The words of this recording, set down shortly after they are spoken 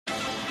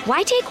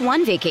Why take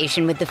one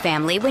vacation with the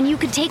family when you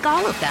could take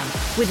all of them?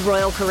 With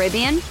Royal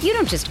Caribbean, you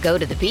don't just go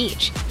to the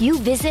beach. You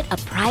visit a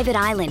private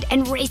island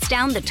and race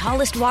down the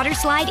tallest water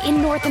slide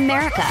in North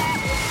America.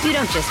 You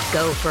don't just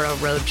go for a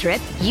road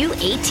trip. You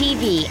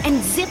ATV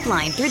and zip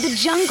line through the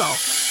jungle.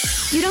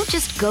 You don't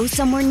just go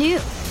somewhere new.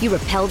 You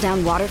rappel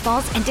down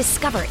waterfalls and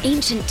discover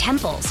ancient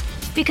temples.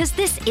 Because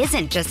this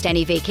isn't just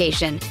any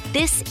vacation.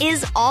 This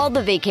is all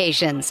the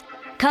vacations.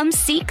 Come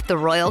seek the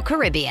Royal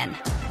Caribbean.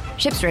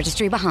 Ships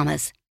Registry,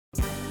 Bahamas.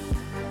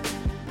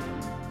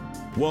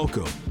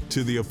 Welcome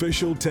to the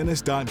official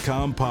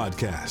Tennis.com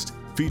podcast,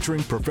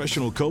 featuring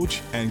professional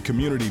coach and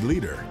community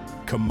leader,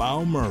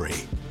 Kamau Murray.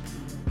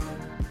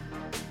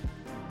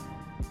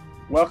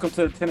 Welcome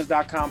to the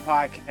Tennis.com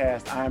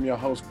podcast. I am your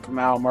host,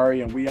 Kamau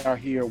Murray, and we are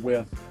here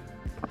with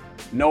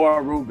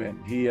Noah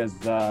Rubin. He is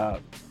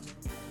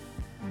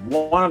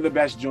one of the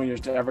best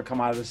juniors to ever come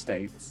out of the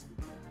States,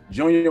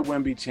 Junior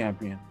Wemby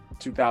champion,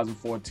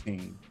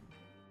 2014,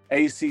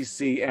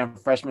 ACC and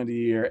Freshman of the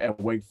Year at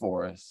Wake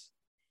Forest,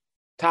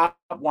 top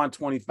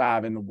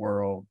 125 in the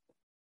world,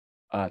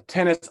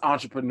 tennis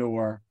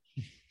entrepreneur,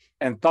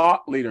 and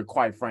thought leader,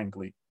 quite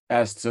frankly,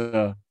 as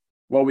to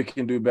what we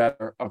can do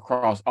better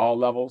across all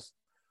levels.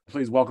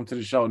 Please welcome to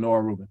the show,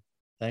 Noah Rubin.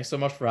 Thanks so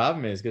much for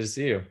having me. It's good to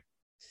see you.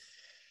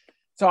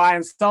 So I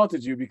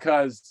insulted you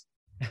because,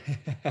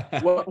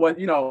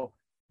 you know,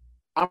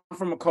 I'm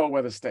from a cold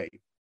weather state,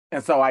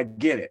 and so I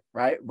get it,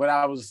 right? But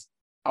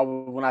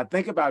when I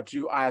think about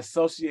you, I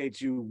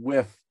associate you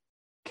with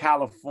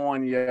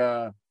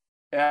California,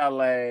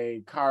 LA,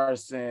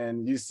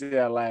 Carson,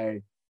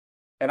 UCLA,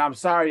 and I'm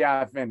sorry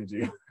I offended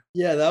you.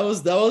 Yeah, that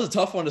was a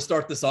tough one to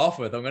start this off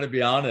with. I'm going to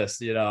be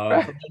honest. You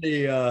know,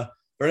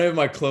 for any of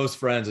my close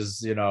friends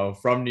is, you know,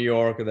 from New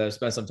York or that have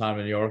spent some time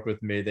in New York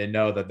with me, they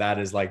know that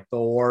is like the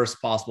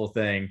worst possible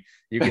thing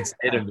you can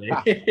say to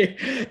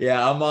me.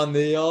 Yeah, I'm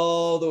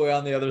all the way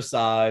on the other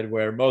side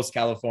where most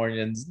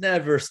Californians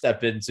never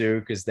step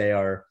into because they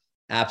are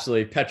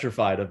absolutely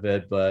petrified of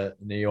it. But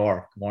New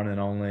York, one and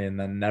only, and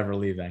then never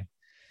leaving.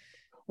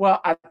 Well,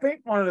 I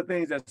think one of the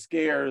things that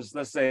scares,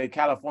 let's say,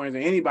 Californians or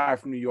anybody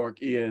from New York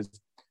is,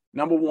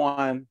 number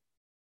one,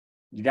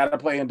 you got to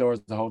play indoors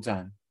the whole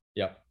time.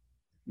 Yep.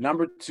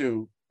 Number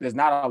two, there's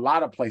not a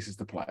lot of places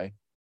to play.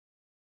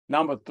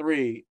 Number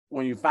three,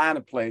 when you find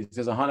a place,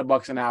 there's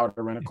 $100 an hour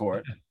to rent a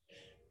court.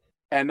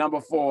 And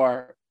number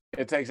four,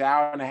 it takes an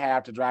hour and a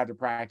half to drive to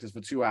practice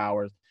for 2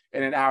 hours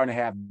and an hour and a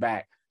half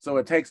back. So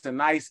it takes a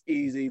nice,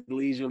 easy,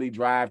 leisurely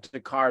drive to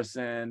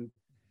Carson.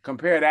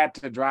 Compare that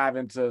to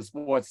driving to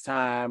Sports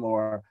Time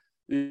or,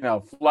 you know,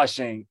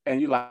 Flushing,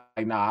 and you're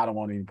like, nah, I don't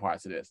want any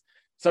parts of this.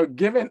 So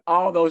given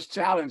all those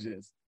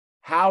challenges,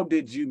 how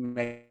did you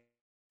make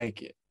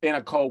it in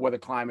a cold weather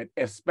climate,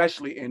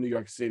 especially in New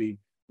York City,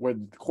 where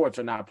the courts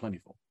are not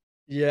plentiful?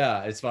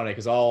 Yeah, it's funny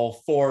because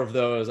all four of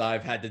those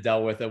I've had to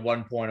deal with at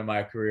one point in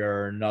my career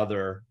or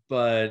another,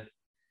 but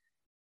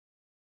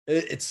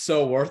it's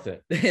so worth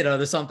it. You know,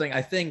 there's something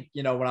I think,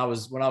 you know, when I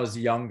was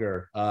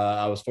younger,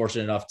 I was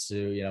fortunate enough to,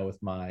 you know,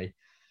 with my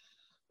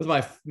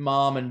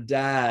mom and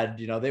dad,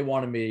 you know, they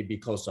wanted me to be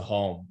close to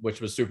home,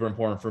 which was super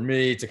important for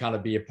me to kind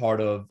of be a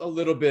part of a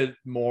little bit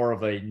more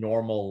of a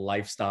normal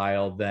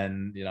lifestyle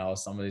than, you know,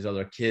 some of these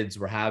other kids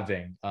were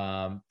having.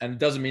 And it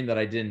doesn't mean that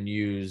I didn't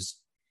use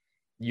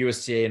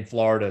USTA in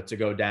Florida to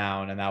go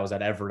down, and that was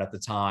at Everett at the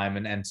time,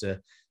 and to,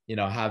 you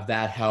know, have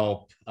that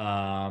help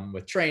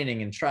with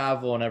training and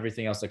travel and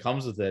everything else that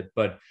comes with it.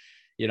 But,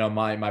 you know,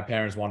 my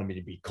parents wanted me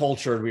to be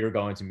cultured. We were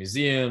going to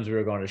museums, we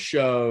were going to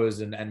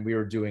shows, and we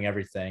were doing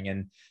everything.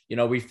 And, you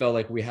know, we felt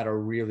like we had a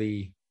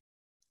really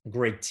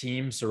great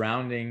team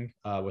surrounding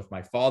with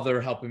my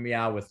father helping me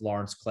out, with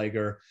Lawrence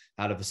Klager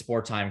out of the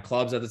Sport Time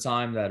clubs at the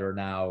time that are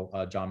now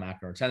John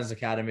McEnroe Tennis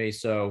Academy.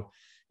 So,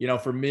 you know,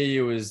 for me,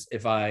 it was,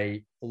 if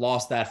I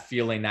lost that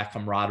feeling, that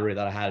camaraderie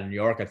that I had in New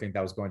York, I think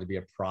that was going to be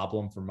a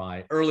problem for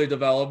my early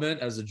development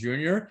as a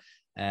junior.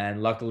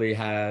 And luckily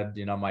had,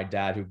 you know, my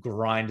dad who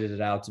grinded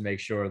it out to make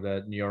sure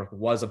that New York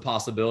was a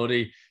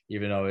possibility,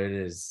 even though it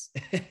is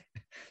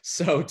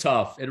so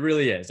tough. It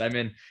really is. I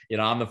mean, you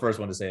know, I'm the first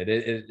one to say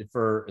it,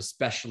 for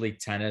especially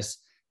tennis,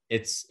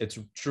 it's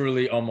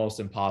truly almost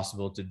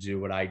impossible to do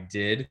what I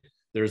did.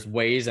 There's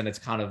ways, and it's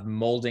kind of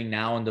molding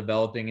now and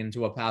developing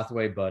into a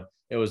pathway, but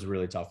it was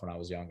really tough when I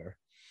was younger.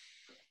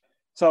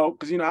 So,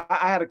 because, you know,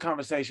 I had a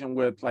conversation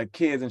with like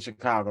kids in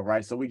Chicago,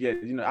 right? So we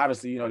get, you know,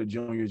 obviously, you know, the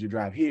juniors, you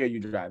drive here, you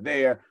drive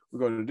there, we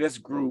go to this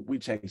group, we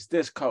chase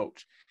this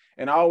coach.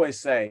 And I always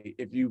say,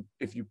 if you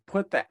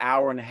put the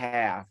hour and a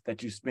half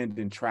that you spend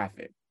in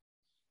traffic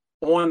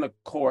on the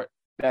court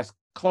that's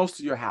close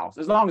to your house,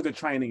 as long as the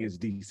training is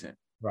decent,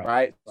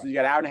 right? So you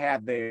got an hour and a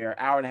half there,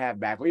 hour and a half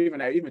back, or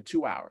even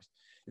 2 hours.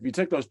 If you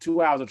took those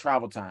 2 hours of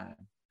travel time,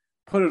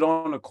 put it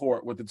on the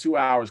court with the 2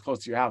 hours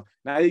close to your house,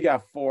 now you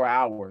got 4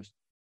 hours.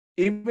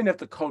 Even if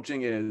the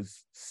coaching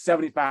is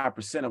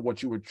 75% of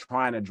what you were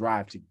trying to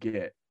drive to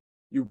get,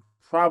 you're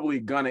probably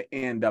going to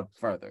end up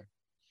further.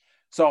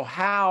 So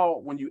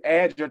how, when you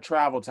add your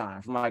travel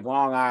time from like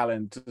Long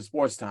Island to the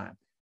Sports Time,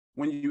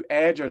 when you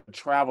add your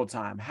travel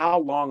time, how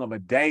long of a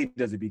day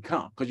does it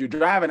become? Because you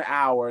drive an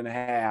hour and a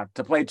half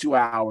to play 2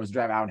 hours,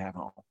 drive an hour and a half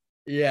home.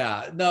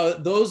 Yeah, no,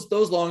 those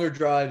longer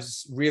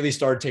drives really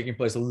started taking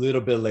place a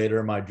little bit later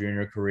in my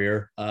junior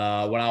career. When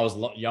I was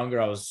younger,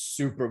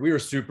 we were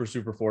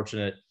super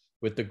fortunate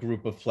with the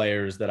group of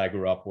players that I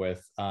grew up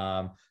with.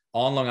 On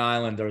Long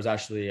Island, there was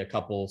actually a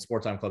couple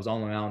sport time clubs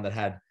on Long Island that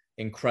had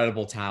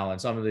incredible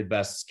talent. Some of the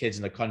best kids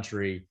in the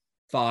country,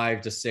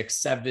 5 to 6,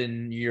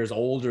 7 years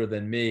older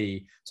than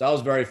me. So I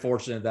was very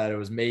fortunate that it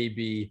was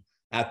maybe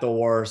at the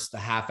worst a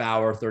half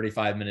hour,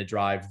 35-minute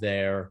drive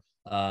there.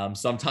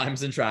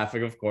 Sometimes in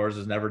traffic, of course,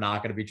 there's never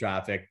not going to be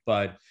traffic,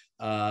 but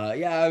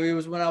yeah, it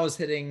was when I was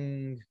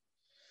hitting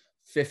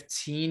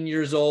 15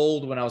 years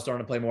old, when I was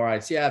starting to play more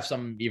ITF,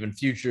 some even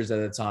futures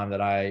at the time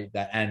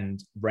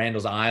and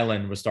Randall's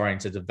Island was starting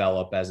to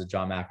develop as a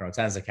John McEnroe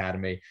Tennis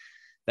Academy,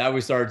 that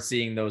we started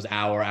seeing those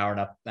hour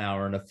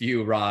and a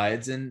few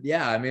rides. And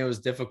yeah, I mean, it was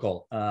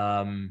difficult.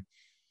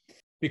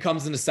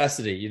 Becomes a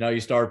necessity. You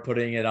start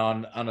putting it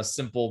on a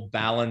simple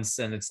balance,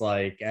 and it's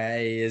like,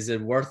 hey, is it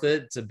worth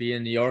it to be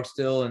in New York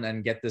still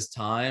and get this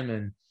time?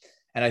 And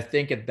I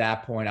think at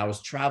that point I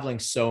was traveling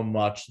so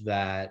much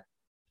that,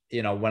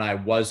 when I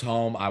was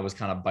home, I was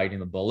kind of biting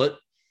the bullet.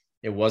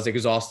 It was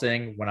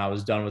exhausting. When I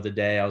was done with the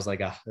day, I was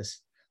like,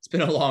 it's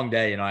been a long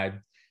day.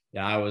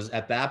 I was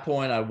at that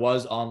point, I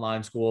was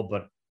online school,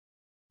 but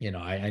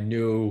I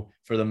knew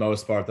for the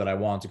most part that I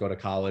wanted to go to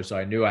college. So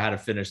I knew I had to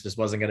finish. This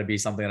wasn't going to be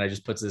something that I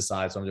just put to the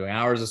side. So I'm doing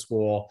hours of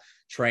school,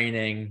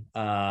 training,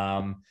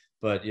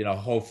 but,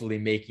 hopefully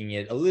making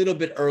it a little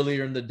bit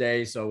earlier in the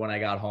day. So when I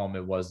got home,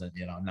 it wasn't,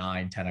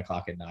 9, 10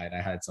 o'clock at night.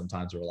 I had some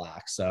time to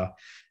relax. So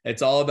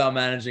it's all about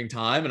managing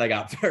time. And I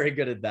got very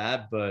good at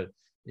that. But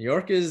New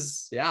York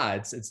is,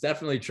 it's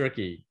definitely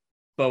tricky.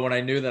 But when I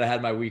knew that I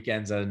had my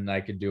weekends and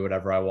I could do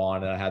whatever I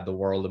wanted, I had the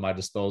world at my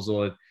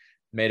disposal, it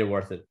made it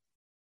worth it.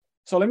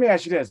 So let me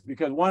ask you this,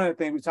 because one of the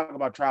things we talk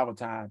about travel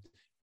time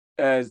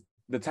is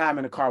the time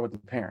in the car with the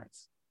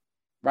parents,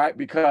 right?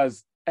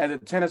 Because as a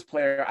tennis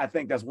player, I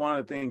think that's one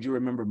of the things you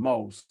remember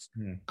most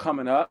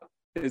coming up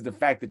is the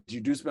fact that you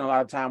do spend a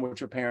lot of time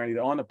with your parent,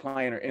 either on the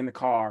plane or in the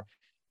car.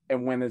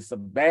 And when it's a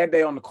bad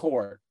day on the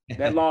court,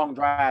 that long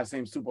drive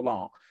seems super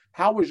long.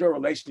 How was your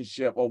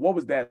relationship, or what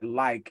was that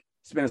like,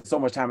 spending so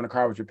much time in the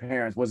car with your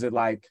parents? Was it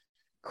like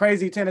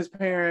crazy tennis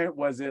parent?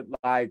 Was it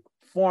like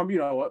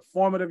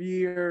formative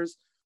years?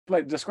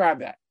 Describe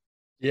that.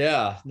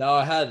 Yeah, no,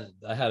 I had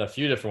a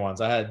few different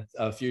ones. I had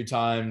a few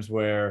times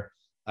where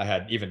I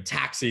had even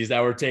taxis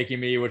that were taking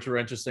me, which were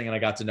interesting. And I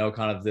got to know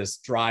kind of this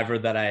driver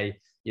that I,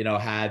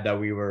 had that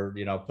we were,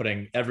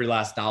 putting every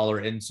last dollar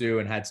into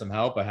and had some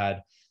help. I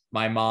had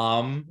my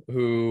mom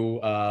who,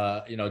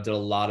 did a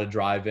lot of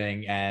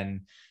driving,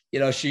 and,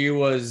 she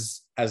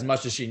was, as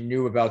much as she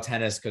knew about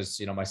tennis, because,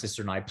 my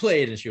sister and I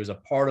played and she was a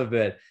part of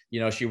it,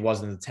 she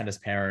wasn't the tennis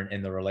parent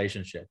in the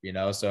relationship,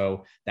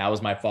 so that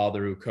was my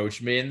father who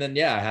coached me. And then,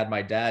 I had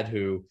my dad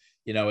who,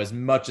 as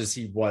much as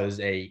he was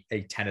a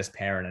tennis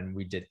parent, and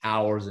we did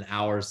hours and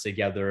hours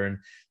together, and,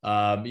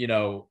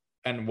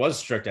 and was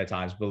strict at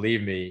times,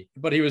 believe me,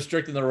 but he was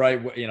strict in the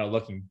right way,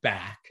 looking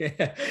back,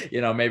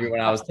 maybe when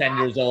I was 10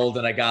 years old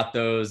and I got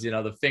those,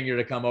 the finger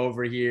to come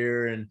over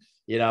here, and,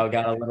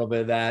 got a little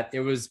bit of that.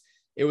 It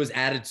was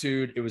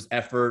attitude. It was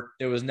effort.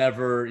 It was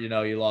never, you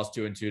lost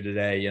 2-2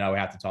 today. We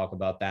have to talk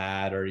about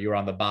that. Or you were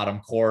on the bottom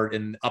court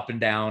and up and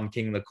down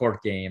king of the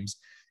court games.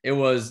 It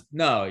was,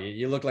 no,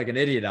 you look like an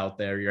idiot out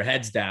there. Your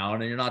head's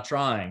down and you're not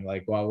trying.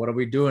 Like, well, what are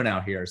we doing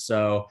out here?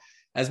 So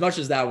as much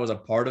as that was a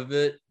part of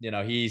it,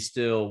 he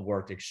still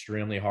worked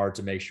extremely hard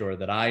to make sure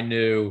that I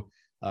knew,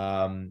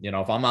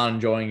 if I'm not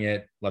enjoying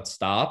it, let's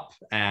stop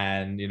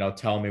and,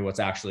 tell me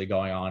what's actually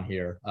going on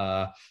here.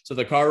 So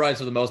the car rides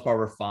for the most part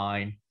were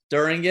fine.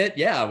 During it,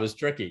 it was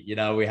tricky.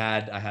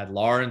 I had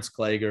Lawrence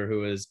Klager, who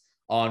was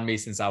on me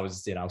since I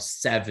was,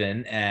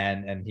 7,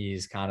 and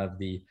he's kind of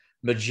the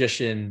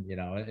magician,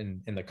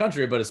 in the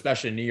country, but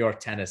especially in New York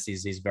tennis,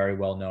 he's very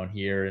well known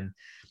here. And,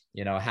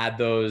 had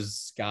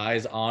those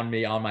guys on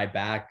me, on my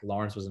back.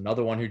 Lawrence was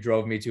another one who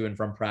drove me to and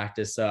from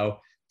practice. So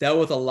dealt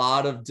with a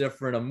lot of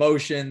different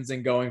emotions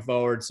and going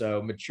forward.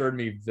 So matured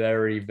me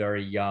very,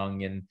 very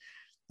young. And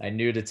I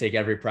knew to take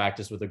every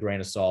practice with a grain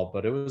of salt,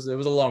 but it was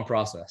a long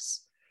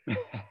process.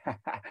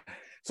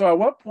 So at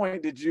what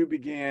point did you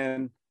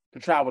begin to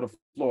travel to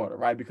Florida,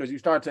 right? Because you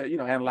start to,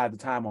 analyze the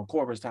time on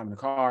court versus time in the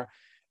car.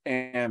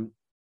 And,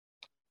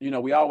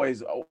 we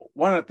always,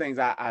 one of the things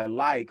I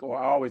like, or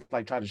I always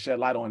like try to shed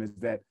light on, is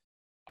that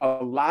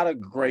a lot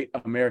of great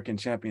American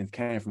champions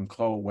came from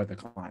cold weather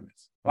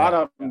climates. A lot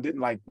of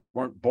them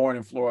weren't born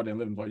in Florida and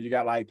lived in Florida. You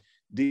got like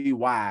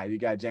D.Y., you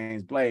got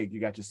James Blake, you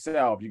got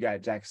yourself, you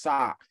got Jack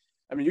Sock.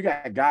 I mean, you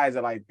got guys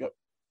that like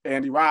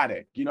Andy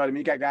Roddick, you know what I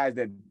mean? You got guys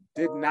that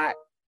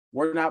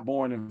were not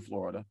born in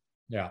Florida.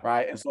 Yeah.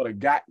 Right. And sort of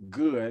got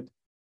good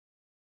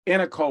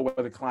in a cold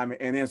weather climate,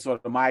 and then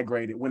sort of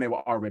migrated when they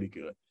were already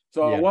good.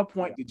 So at what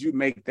point did you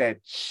make that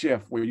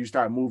shift where you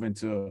start moving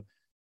to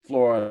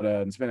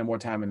Florida and spending more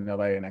time in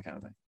LA and that kind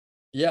of thing?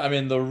 Yeah, I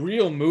mean, the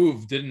real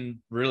move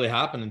didn't really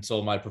happen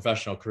until my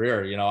professional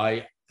career.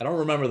 I don't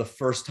remember the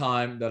first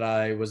time that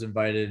I was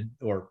invited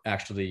or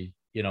actually,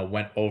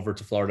 went over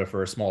to Florida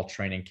for a small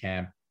training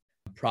camp.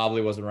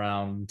 Probably was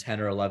around 10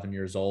 or 11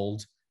 years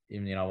old,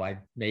 even, I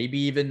maybe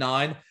even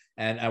 9.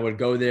 And I would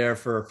go there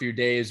for a few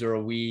days or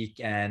a week.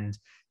 And,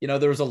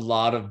 there was a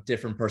lot of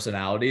different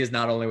personalities,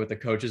 not only with the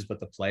coaches, but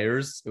the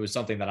players. It was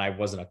something that I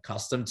wasn't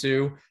accustomed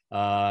to.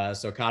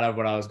 So kind of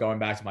when I was going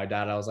back to my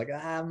dad, I was like,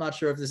 I'm not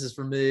sure if this is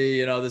for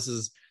me. This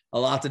is a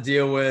lot to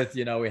deal with.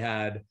 We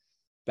had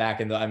back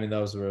in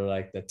those were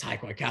like the Ty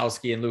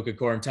Kwiatkowski and Luca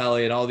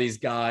Corantelli and all these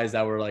guys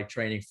that were like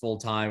training full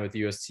time with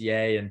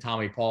USTA and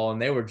Tommy Paul.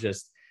 And they were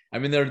just,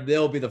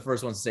 they'll be the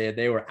first ones to say it.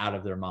 They were out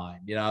of their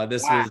mind. They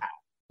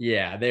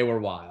were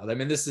wild.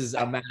 This is,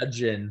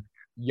 imagine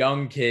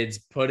young kids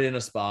put in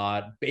a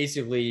spot,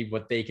 basically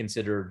what they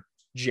consider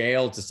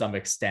jail to some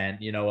extent,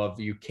 of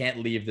you can't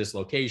leave this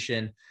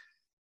location.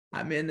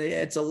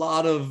 It's a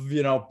lot of,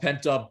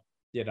 pent up,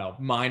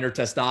 minor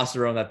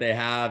testosterone that they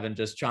have and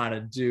just trying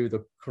to do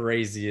the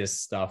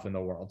craziest stuff in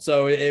the world.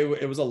 So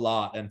it was a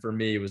lot. And for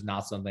me, it was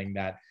not something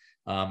that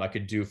I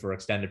could do for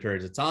extended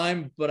periods of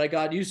time, but I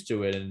got used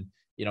to it. And,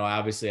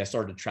 obviously I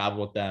started to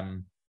travel with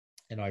them.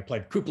 I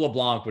played Coupe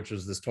LeBlanc, which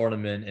was this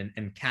tournament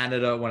in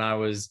Canada when I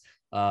was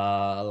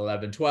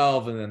 11,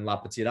 12, and then La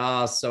Petite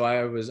As. So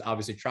I was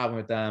obviously traveling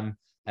with them,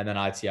 and then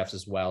ITFs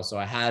as well. So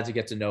I had to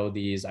get to know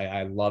these.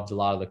 I loved a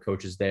lot of the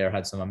coaches there,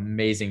 had some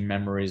amazing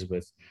memories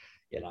with,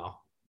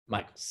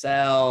 Michael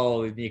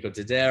Sell, Nico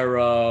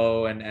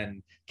Tadero,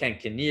 and Ken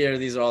Kinnear.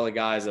 These are all the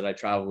guys that I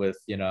traveled with,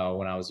 when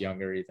I was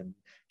younger, even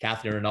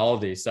Catherine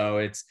Rinaldi. So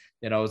it's,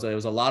 it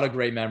was a lot of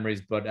great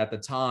memories, but at the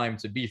time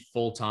to be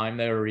full-time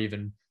there, or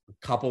even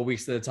a couple of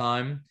weeks at a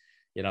time,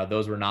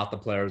 those were not the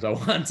players I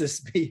wanted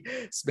to be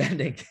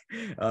spending,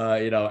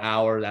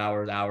 hours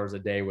a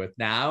day with.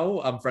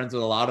 Now I'm friends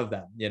with a lot of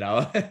them,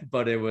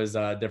 but it was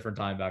a different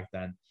time back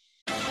then.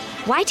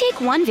 Why take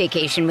one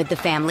vacation with the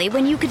family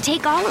when you could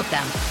take all of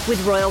them?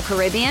 With Royal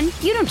Caribbean,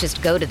 you don't just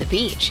go to the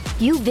beach.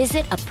 You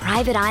visit a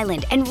private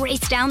island and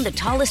race down the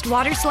tallest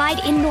water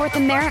slide in North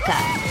America.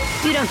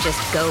 You don't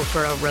just go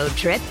for a road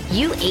trip.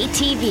 You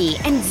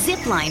ATV and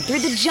zip line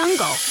through the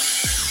jungle.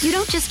 You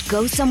don't just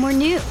go somewhere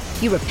new.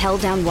 You rappel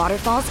down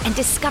waterfalls and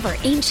discover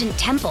ancient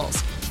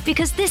temples.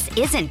 Because this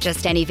isn't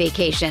just any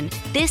vacation.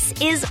 This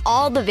is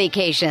all the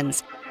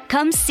vacations.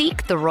 Come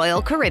seek the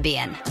Royal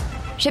Caribbean.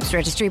 Ships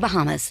Registry,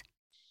 Bahamas.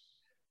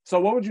 So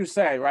what would you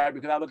say, right?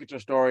 Because I look at your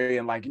story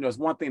and it's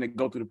one thing to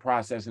go through the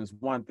process and it's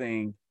one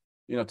thing,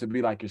 to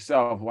be like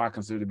yourself, who I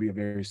consider to be a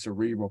very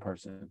cerebral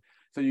person.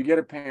 So you get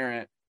a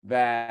parent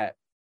that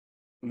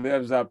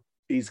lives up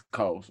East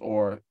Coast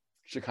or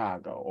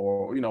Chicago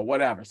or,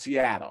 whatever,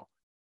 Seattle.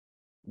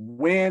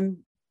 When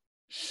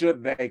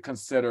should they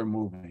consider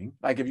moving?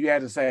 Like if you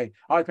had to say,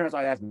 all the parents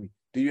always ask me,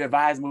 do you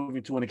advise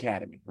moving to an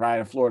academy, right?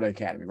 A Florida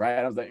academy, right?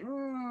 I was like, you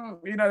know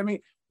what I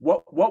mean?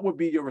 What would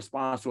be your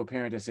response to a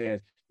parent that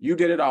says, you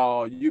did it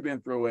all, you've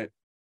been through it,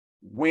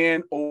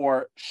 when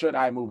or should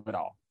I move at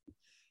all?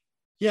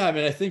 Yeah,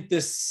 I think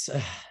it's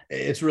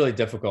really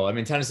difficult.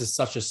 Tennis is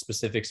such a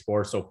specific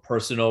sport, so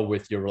personal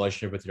with your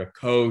relationship with your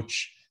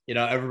coach.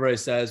 Everybody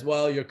says,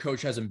 well, your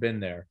coach hasn't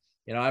been there.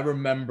 I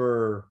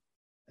remember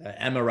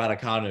Emma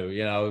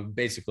Raducanu,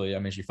 basically,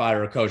 she fired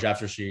her coach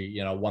after she,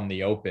 won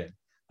the Open.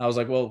 I was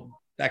like,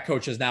 well, that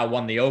coach has now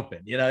won the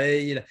Open,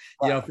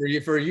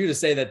 for you to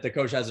say that the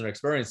coach hasn't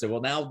experienced it.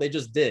 Well, now they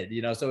just did,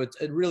 so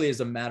it really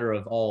is a matter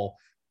of all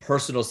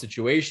personal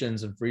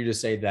situations. And for you to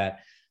say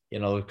that,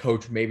 the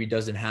coach maybe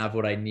doesn't have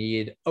what I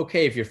need.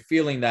 Okay. If you're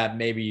feeling that,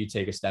 maybe you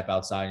take a step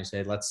outside and you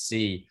say, let's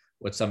see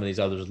what some of these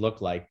others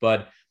look like.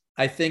 But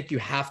I think you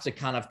have to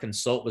kind of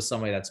consult with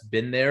somebody that's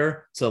been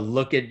there to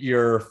look at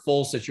your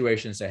full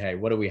situation and say, hey,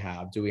 what do we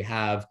have? Do we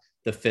have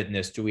the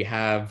fitness? Do we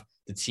have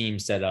the team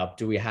set up?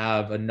 Do we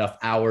have enough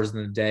hours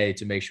in the day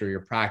to make sure you're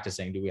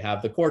practicing? Do we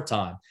have the court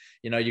time?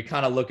 You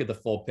kind of look at the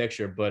full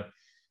picture, but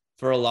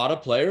for a lot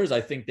of players, I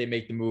think they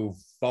make the move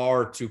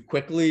far too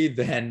quickly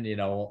then,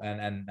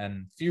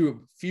 and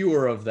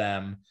fewer of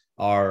them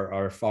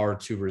are far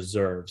too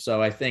reserved.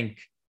 So I think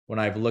when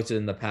I've looked at it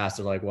in the past,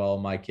 they're like, well,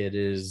 my kid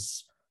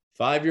is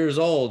 5 years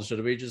old.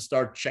 Should we just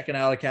start checking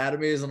out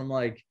academies? And I'm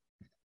like,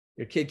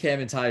 your kid can't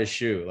even tie his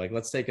shoe. Like,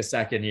 let's take a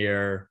second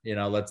here.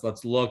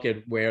 Let's look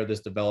at where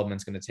this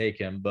development's going to take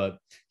him. But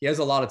he has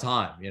a lot of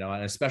time,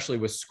 and especially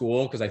with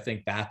school, because I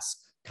think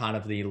that's kind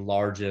of the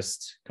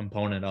largest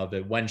component of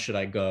it. When should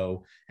I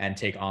go and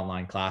take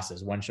online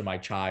classes? When should my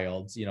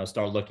child,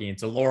 start looking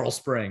into Laurel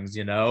Springs,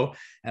 and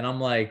I'm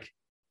like,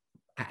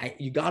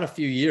 you got a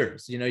few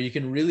years, you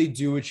can really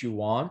do what you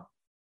want.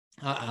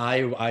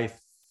 I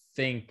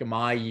think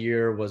my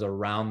year was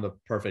around the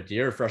perfect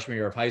year, freshman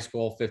year of high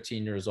school,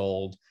 15 years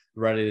old,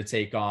 ready to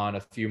take on a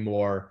few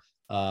more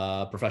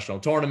professional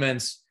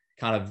tournaments,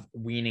 kind of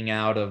weaning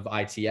out of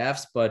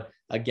ITFs. But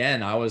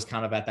again, I was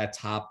kind of at that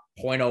top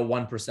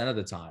 0.01% of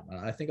the time.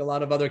 I think a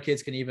lot of other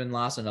kids can even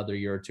last another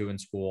year or two in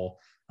school.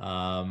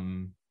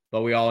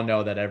 But we all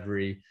know that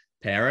every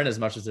parent, as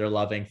much as they're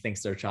loving,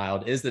 thinks their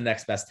child is the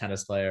next best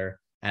tennis player.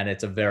 And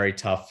it's a very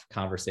tough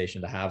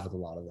conversation to have with a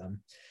lot of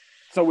them.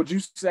 So would you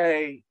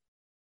say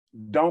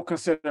don't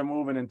consider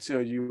moving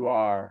until you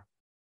are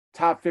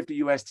top 50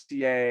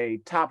 USTA,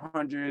 top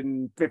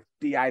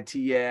 150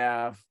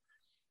 ITF,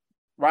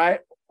 right?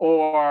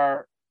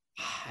 Or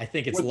I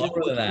think it's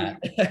lower than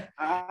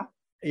that.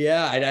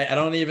 Yeah, I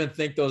don't even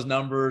think those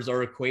numbers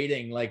are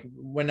equating. Like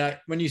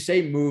when you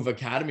say move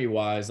academy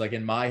wise, like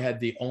in my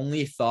head, the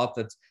only thought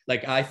that's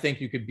like, I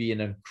think you could be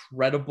an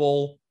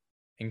incredible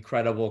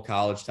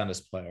college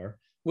tennis player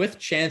with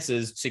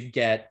chances to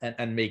get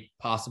and make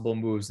possible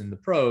moves in the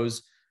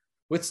pros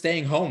with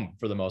staying home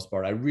for the most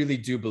part. I really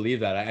do believe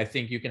that. I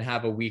think you can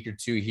have a week or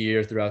two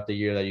here throughout the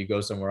year that you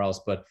go somewhere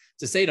else. But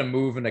to say to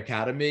move an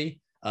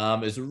academy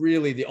is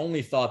really the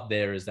only thought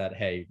there is that,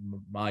 hey,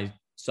 my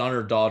son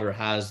or daughter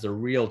has the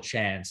real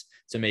chance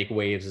to make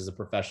waves as a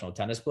professional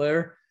tennis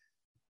player,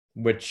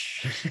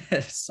 which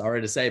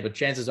sorry to say, but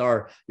chances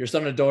are your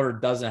son or daughter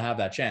doesn't have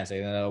that chance.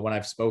 When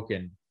I've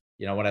spoken,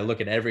 when I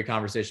look at every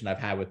conversation I've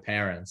had with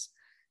parents,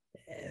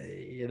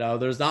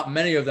 there's not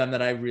many of them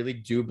that I really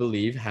do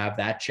believe have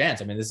that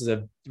chance. I mean,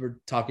 we're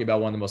talking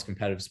about one of the most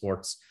competitive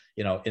sports,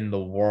 in the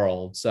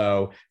world.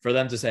 So for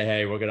them to say,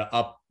 hey, we're going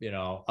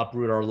to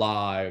uproot our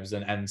lives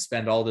and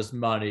spend all this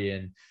money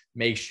and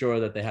make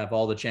sure that they have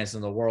all the chances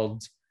in the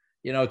world,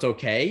 it's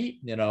okay,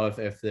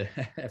 if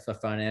the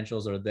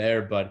financials are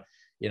there, but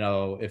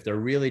if they're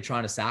really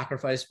trying to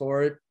sacrifice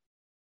for it,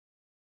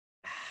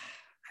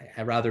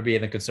 I'd rather be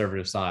in the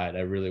conservative side.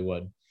 I really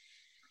would.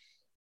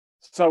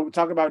 So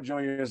talk about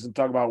juniors and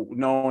talk about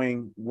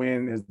knowing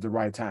when is the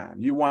right time.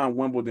 You won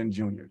Wimbledon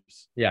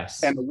juniors.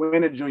 Yes. And the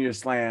win at Junior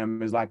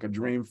Slam is like a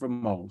dream for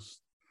most.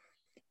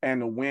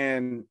 And the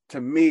win, to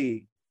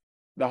me,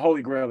 the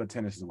holy grail of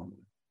tennis is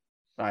Wimbledon.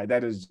 Right?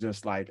 That is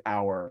just like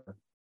our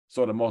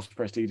sort of most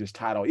prestigious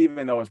title,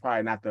 even though it's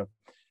probably not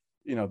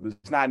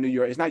it's not New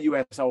York, it's not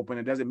US Open.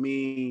 It doesn't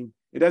mean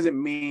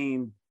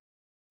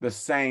the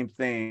same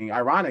thing,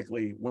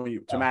 ironically,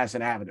 to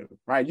Madison Avenue,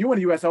 right? You win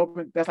the US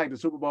Open, that's like the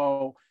Super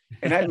Bowl,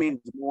 and that means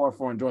more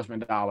for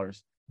endorsement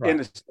dollars in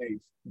the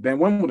States than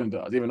Wimbledon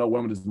does, even though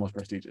Wimbledon is the most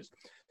prestigious.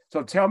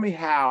 So tell me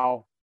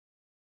how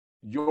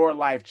your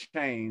life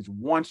changed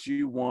once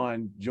you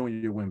won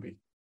Junior Wimby.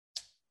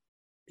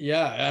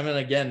 Yeah, I mean,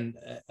 again,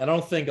 I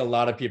don't think a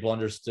lot of people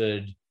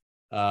understood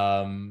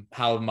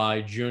how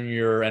my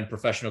junior and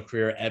professional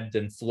career ebbed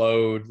and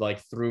flowed like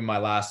through my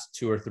last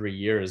 2 or 3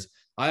 years.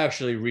 I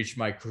actually reached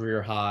my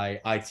career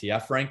high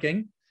ITF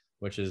ranking,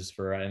 which is,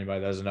 for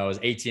anybody that doesn't know, is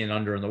 18 and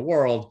under in the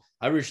world.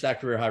 I reached that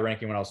career high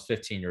ranking when I was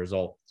 15 years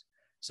old.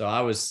 So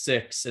I was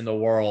 6 in the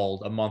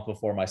world a month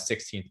before my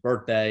 16th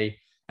birthday.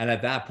 And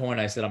at that point,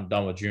 I said, I'm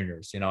done with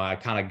juniors. I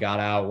kind of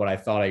got out what I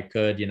thought I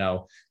could.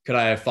 Could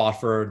I have fought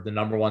for the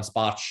number one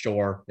spot?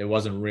 Sure. It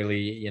wasn't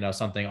really,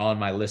 something on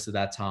my list at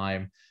that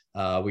time.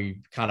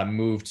 We kind of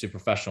moved to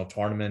professional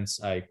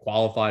tournaments. I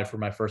qualified for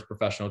my first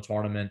professional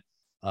tournament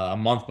a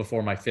month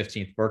before my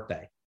 15th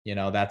birthday.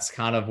 That's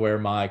kind of where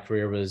my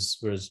career was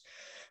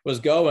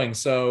going.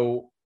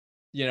 So,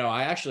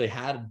 I actually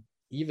had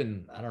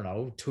even,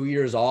 2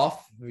 years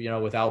off,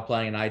 without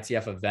playing an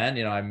ITF event.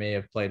 I may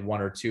have played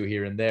 1 or 2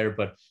 here and there,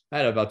 but I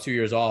had about 2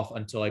 years off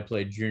until I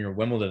played Junior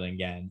Wimbledon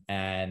again.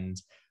 And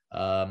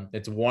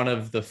it's one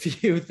of the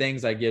few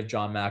things I give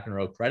John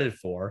McEnroe credit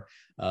for,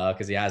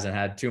 because he hasn't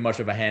had too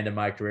much of a hand in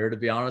my career, to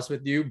be honest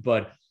with you.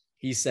 But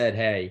he said,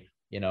 hey,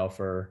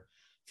 for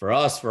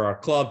us, for our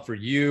club, for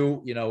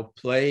you,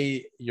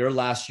 play your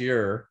last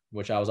year,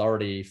 which I was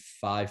already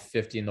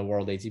 550 in the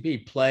world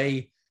ATP,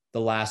 play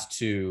the last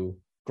 2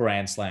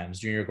 Grand Slams,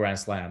 junior Grand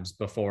Slams,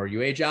 before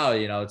you age out.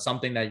 It's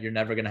something that you're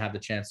never going to have the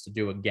chance to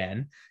do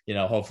again.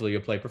 Hopefully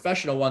you'll play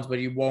professional ones, but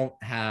you won't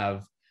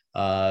have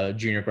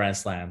junior Grand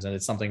Slams. And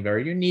it's something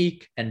very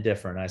unique and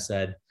different. I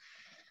said,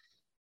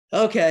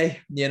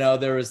 okay,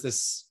 there was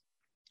this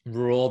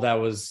rule that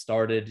was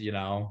started,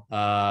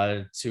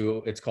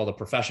 it's called a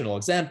professional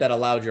exempt that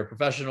allowed your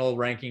professional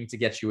ranking to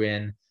get you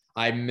in.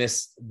 I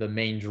missed the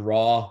main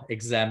draw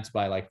exempt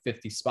by like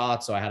 50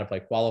 spots. So I had to play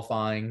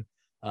qualifying.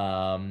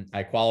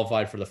 I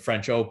qualified for the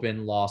French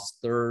Open,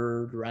 lost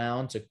 3rd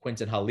round to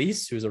Quinton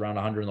Halys, who's around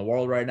 100 in the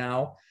world right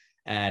now.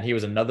 And he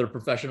was another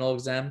professional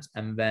exempt.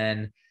 And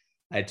then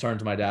I turned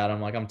to my dad.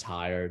 I'm like, I'm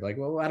tired. Like,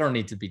 well, I don't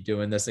need to be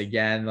doing this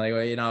again. Like,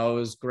 it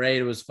was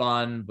great. It was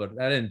fun, but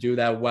I didn't do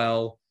that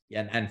well.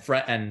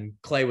 And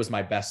clay was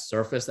my best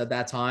surface at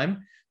that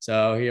time.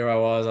 So here I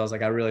was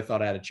like, I really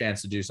thought I had a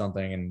chance to do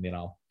something, and,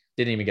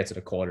 didn't even get to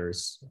the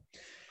quarters.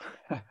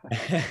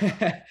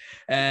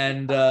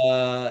 And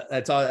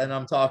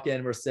I'm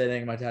talking, we're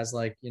sitting, my dad's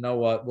like, you know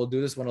what, we'll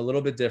do this one a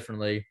little bit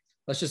differently.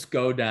 Let's just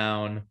go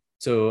down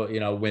to,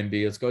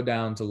 Wimby. Let's go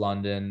down to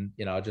London,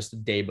 just a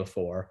day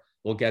before.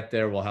 We'll get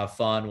there. We'll have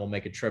fun. We'll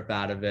make a trip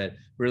out of it,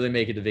 really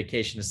make it a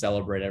vacation to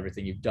celebrate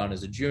everything you've done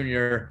as a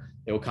junior.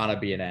 It will kind of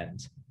be an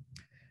end.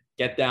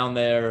 Get down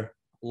there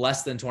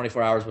less than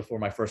 24 hours before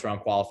my first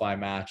round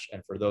qualifying match.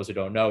 And for those who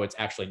don't know, it's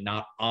actually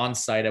not on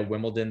site at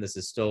Wimbledon. This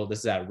is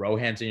at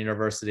Roehampton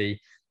University.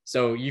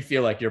 So you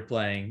feel like you're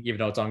playing, even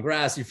though it's on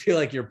grass, you feel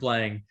like you're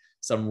playing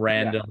some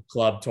random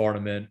club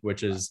tournament,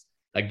 which is,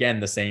 again,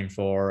 the same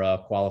for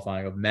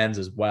qualifying of men's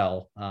as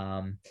well.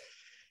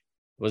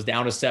 Was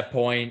down a set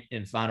point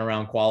in final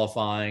round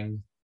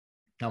qualifying.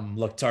 I'm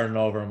turning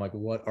over. I'm like,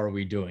 what are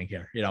we doing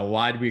here?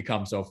 Why did we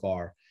come so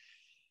far?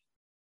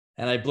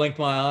 And I blinked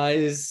my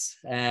eyes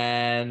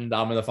and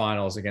I'm in the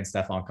finals against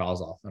Stefan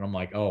Kozlov. And I'm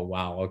like, oh,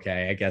 wow.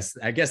 Okay. I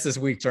guess this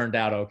week turned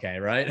out okay.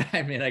 Right.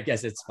 I mean, I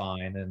guess it's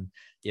fine. And,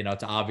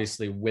 to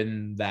obviously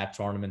win that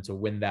tournament, to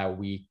win that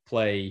week,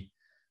 play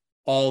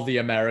all the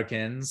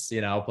Americans,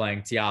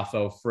 playing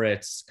Tiafoe,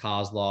 Fritz,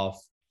 Kozlov,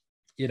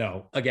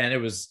 again,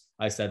 it was,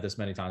 I said this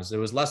many times, it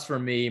was less for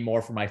me,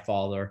 more for my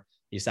father.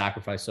 He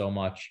sacrificed so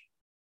much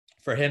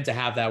for him to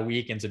have that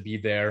week and to be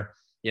there.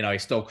 He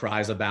still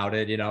cries about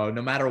it, no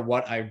matter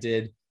what I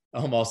did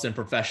almost in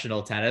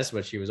professional tennis,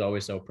 which he was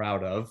always so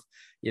proud of,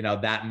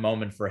 that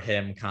moment for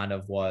him kind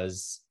of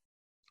was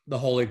the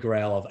holy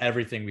grail of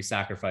everything we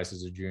sacrificed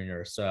as a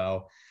junior.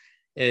 So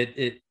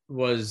it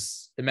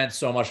meant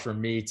so much for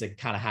me to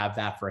kind of have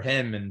that for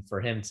him and for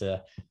him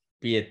to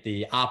be at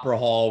the Opera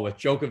Hall with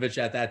Djokovic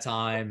at that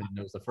time. And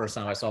it was the first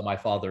time I saw my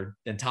father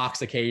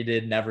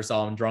intoxicated, never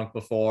saw him drunk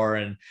before.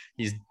 And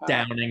he's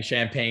downing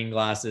champagne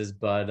glasses,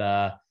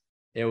 but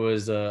it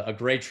was a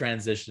great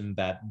transition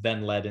that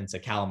then led into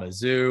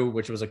Kalamazoo,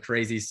 which was a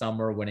crazy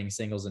summer, winning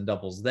singles and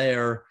doubles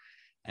there.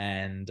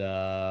 And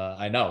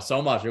I know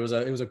so much. It was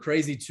a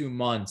crazy 2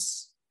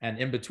 months. And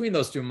in between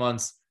those 2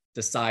 months,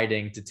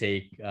 deciding to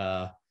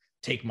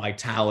take my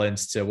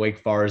talents to Wake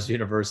Forest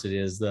University,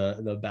 as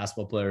the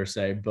basketball players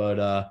say.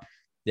 But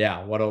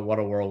yeah, what a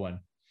whirlwind.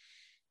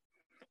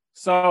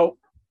 So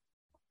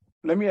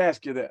let me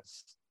ask you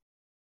this.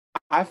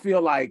 I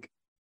feel like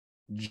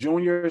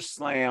junior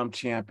slam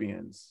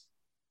champions,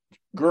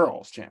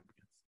 girls champions,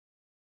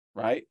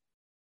 right,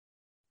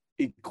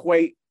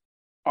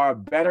 are a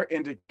better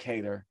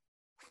indicator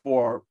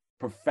for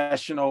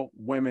professional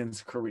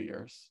women's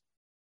careers,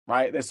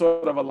 right? They're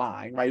sort of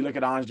aligned, right? You look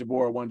at Ons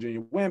Jabeur, won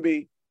Junior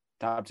Wemby,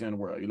 top 10 in the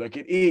world. You look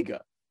at Iga,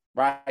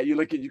 right?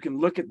 You can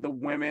look at the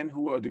women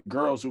who are the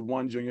girls who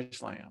won junior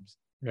slams.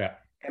 Yeah.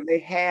 And they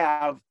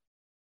have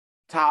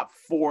top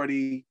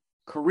 40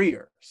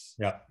 careers.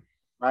 Yeah.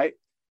 Right?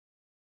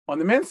 On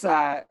the men's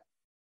side,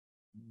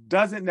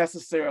 doesn't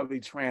necessarily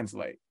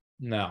translate.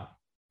 No.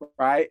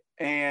 Right?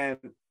 And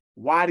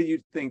why do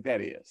you think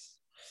that is?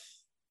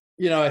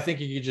 I think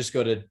you could just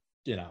go to,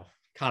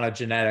 kind of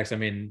genetics. I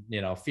mean,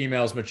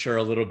 females mature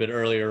a little bit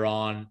earlier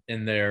on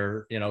in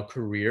their,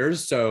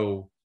 careers.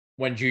 So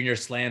when junior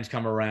slams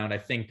come around, I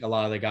think a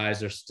lot of the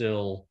guys are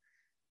still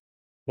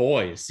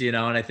boys, and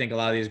I think a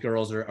lot of these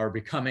girls are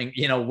becoming,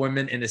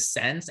 women in a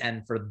sense.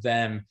 And for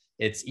them,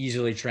 it's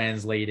easily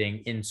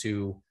translating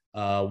into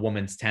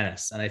women's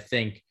tennis. And I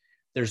think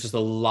there's just a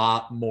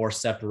lot more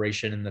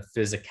separation in the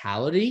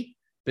physicality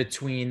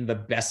between the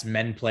best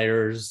men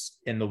players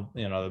in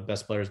the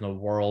best players in the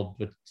world,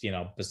 but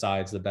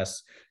besides the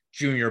best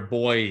junior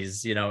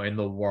boys, in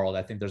the world.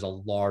 I think there's a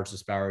large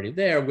disparity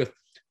there. With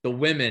the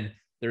women,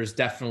 there's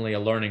definitely a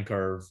learning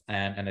curve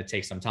and it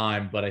takes some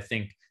time, but I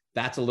think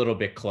that's a little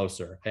bit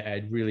closer.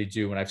 I really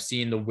do. When I've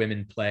seen the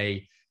women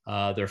play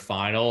their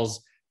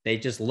finals, they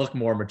just look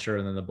more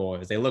mature than the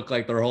boys. They look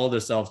like they're holding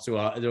themselves to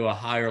a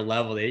higher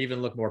level. They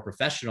even look more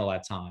professional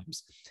at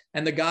times.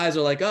 And the guys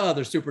are like, oh,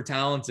 they're super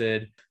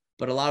talented,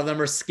 but a lot of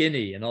them are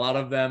skinny and a lot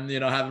of them,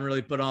 haven't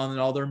really put on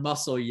all their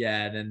muscle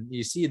yet. And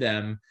you see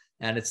them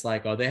and it's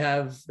like, oh, they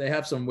have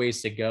some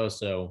ways to go.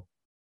 So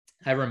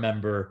I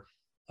remember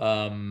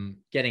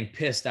getting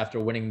pissed after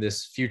winning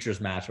this futures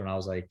match when I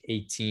was like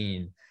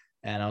 18.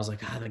 And I was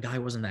like, the guy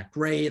wasn't that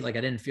great. Like,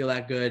 I didn't feel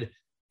that good.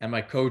 And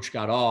my coach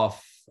got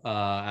off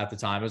at the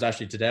time. It was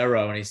actually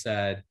Tadero. And he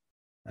said,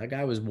 that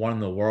guy was one in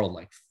the world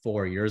like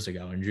 4 years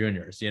ago in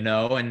juniors,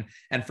 and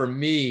for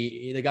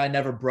me, the guy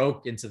never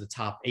broke into the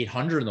top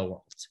 800 in the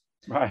world,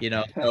 right?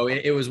 So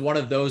it was one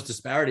of those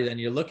disparities. And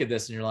you look at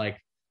this and you're like,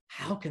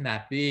 how can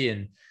that be?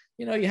 And,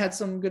 you had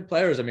some good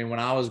players. I mean, when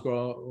I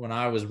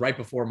was right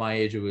before my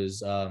age, it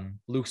was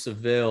Luke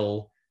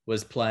Seville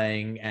was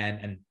playing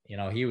and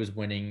he was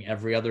winning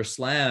every other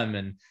slam,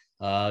 and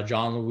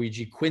John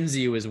Luigi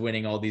Quincy was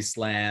winning all these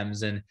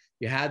slams. And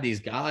you had these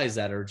guys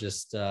that are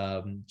just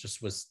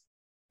was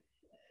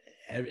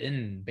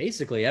in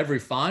basically every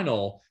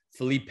final.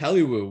 Philippe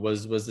Pelliou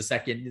was the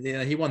second.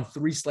 He won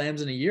 3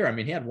 slams in a year. I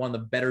mean, he had one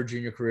of the better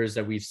junior careers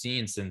that we've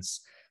seen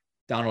since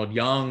Donald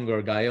Young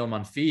or Gael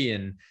Monfils.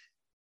 And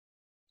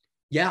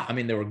yeah, I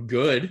mean, they were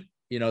good.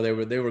 They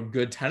were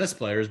good tennis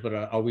players, but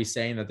are we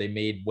saying that they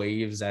made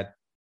waves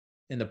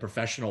in the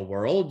professional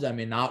world? I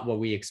mean, not what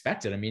we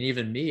expected. I mean,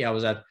 even me, I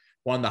was at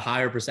one of the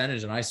higher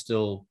percentage and I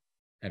still,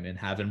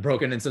 haven't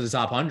broken into the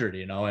top 100,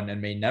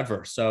 and may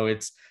never. So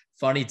it's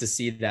funny to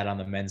see that on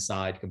the men's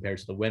side compared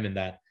to the women.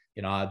 That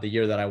the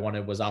year that I won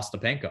it was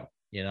Ostapenko,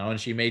 and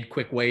she made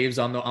quick waves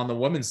on the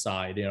women's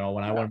side.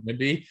 When I won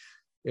Wemby,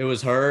 it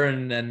was her,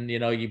 and then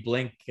you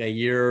blink a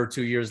year or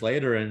 2 years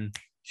later, and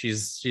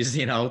she's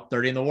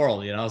 30 in the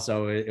world.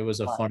 So it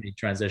was a funny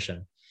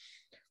transition.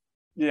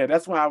 Yeah,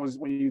 that's why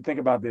when you think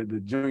about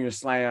the junior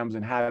slams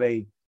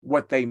and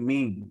what they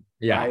mean,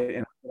 Yeah. right?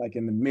 And like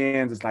in the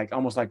men's, it's like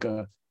almost like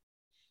a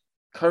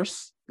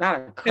curse, not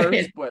a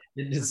curse, but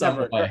in it's some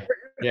never a way. curse.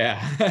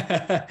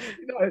 Yeah.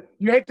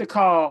 You hate to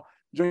call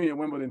junior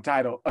Wimbledon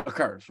title a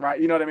curse,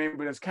 right? You know what I mean?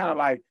 But it's kind of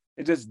like,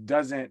 it just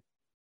doesn't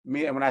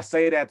mean, and when I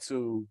say that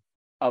to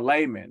a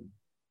layman,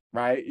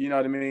 right? You know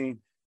what I mean?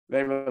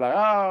 They were like,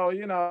 oh,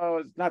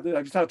 it's not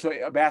like you talk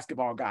to a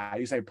basketball guy,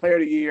 you say player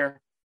of the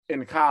year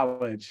in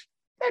college,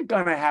 they're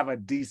gonna have a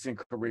decent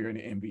career in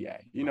the NBA.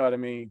 You know what I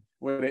mean?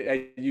 Well,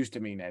 it used to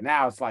mean that.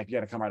 Now it's like you got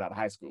to come right out of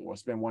high school or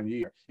spend 1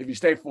 year. If you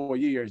stay 4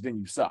 years, then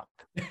you suck,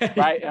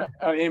 right?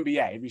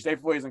 NBA. If you stay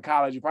 4 years in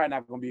college, you're probably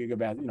not going to be a good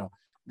Right.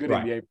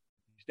 NBA. If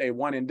you stay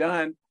one and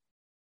done,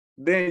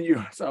 then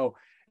you. So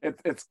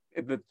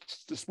the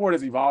sport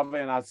is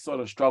evolving, and I sort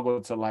of struggle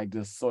to like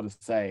just sort of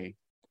say,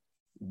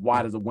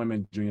 why does a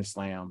women's junior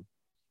slam,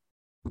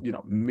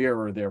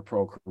 mirror their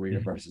pro career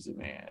versus a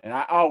man? And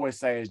I always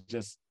say it's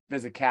just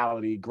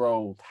physicality,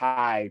 growth,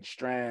 height,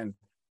 strength.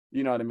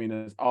 You know what I mean?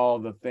 It's all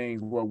the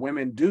things where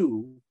women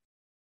do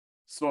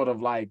sort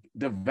of like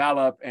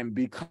develop and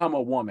become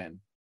a woman,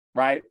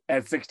 right?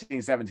 At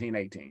 16, 17,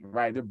 18,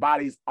 right? Their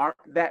bodies aren't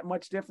that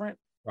much different.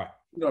 Right.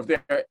 If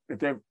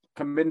they're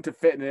committed to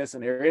fitness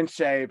and they're in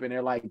shape and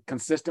they're like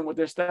consistent with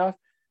their stuff,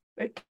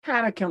 they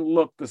kind of can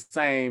look the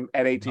same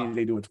at 18 as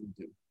they do at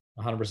 22.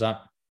 100%.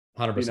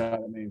 100%. You know what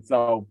I mean?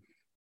 So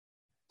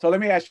let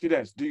me ask you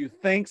this. Do you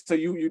think, so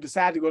you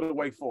decide to go to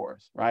Wake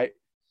Forest, right?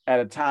 At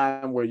a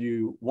time where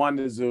you won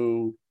the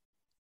Zoo,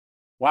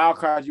 wild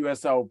card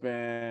US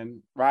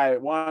Open,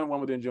 right? Won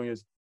Wimbledon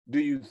Juniors.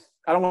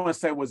 I don't want to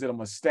say, was it a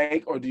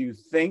mistake, or do you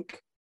think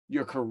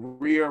your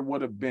career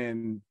would have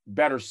been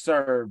better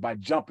served by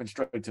jumping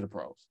straight to the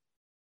pros?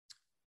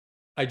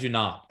 I do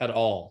not at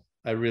all.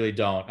 I really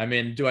don't. I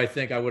mean, do I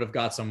think I would have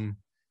got some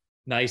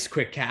nice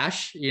quick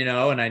cash,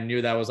 and I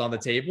knew that was on the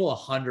table?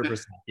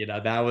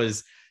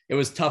 100%. It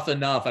was tough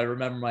enough. I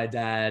remember my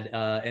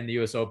dad in the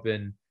US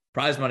Open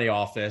prize money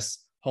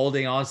office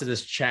holding on to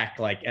this check,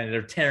 and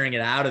they're tearing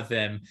it out of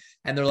him.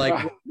 And they're like,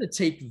 we're going to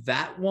take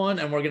that one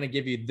and we're going to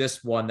give you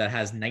this one that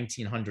has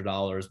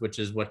 $1,900, which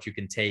is what you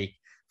can take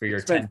for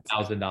your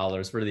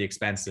 $10,000 for the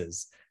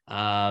expenses.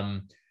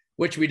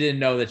 Which we didn't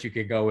know that you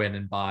could go in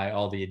and buy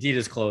all the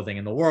Adidas clothing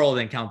in the world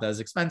and count that as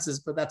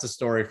expenses, but that's a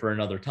story for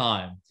another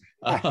time.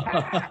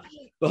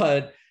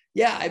 But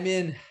yeah, I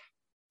mean,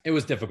 it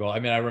was difficult. I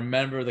mean, I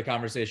remember the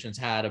conversations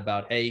had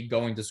about A,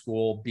 going to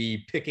school,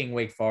 B, picking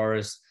Wake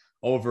Forest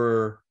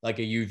over like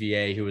a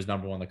UVA who was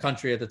number one in the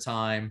country at the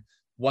time,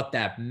 what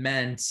that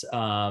meant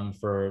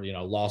for,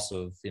 loss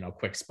of,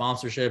 quick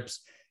sponsorships.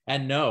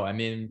 And no, I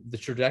mean, the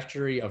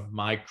trajectory of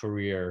my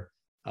career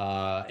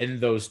in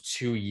those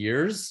 2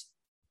 years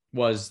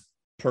was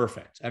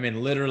perfect. I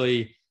mean,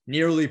 literally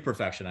nearly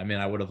perfection. I mean,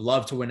 I would have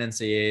loved to win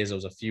NCAAs. I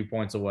was a few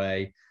points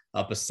away,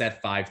 up a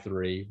set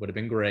 5-3, would have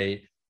been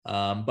great.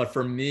 But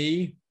for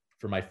me,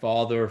 for my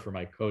father, for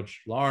my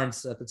coach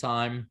Lawrence at the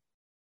time,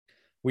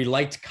 we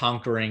liked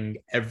conquering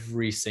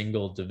every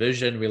single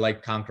division. We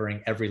liked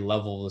conquering every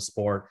level of the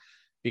sport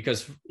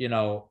because,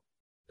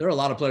 there are a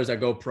lot of players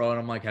that go pro and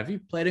I'm like, have you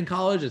played in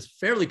college? It's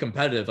fairly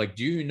competitive. Like,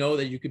 do you know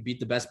that you could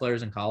beat the best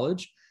players in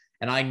college?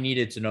 And I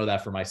needed to know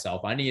that for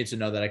myself. I needed to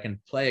know that I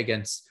can play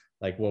against,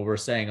 like what we're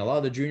saying, a lot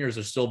of the juniors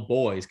are still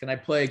boys. Can I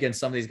play against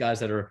some of these guys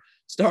that are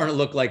starting to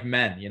look like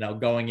men,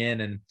 going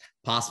in and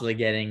possibly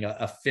getting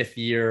a fifth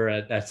year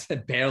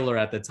at Baylor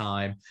at the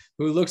time,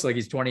 who looks like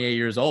he's 28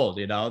 years old,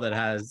 that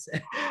has,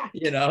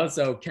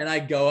 so can I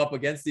go up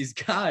against these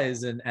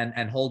guys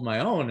and hold my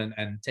own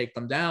and take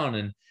them down?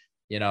 And,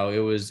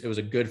 it was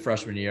a good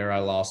freshman year. I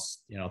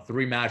lost,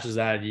 3 matches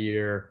that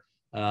year.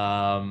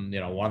 One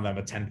of them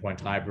a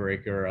 10-point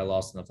tiebreaker. I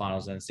lost in the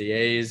finals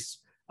NCAAs,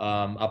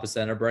 up a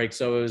center break.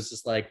 So it was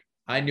just like,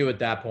 I knew at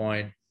that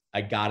point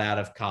I got out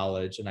of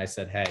college and I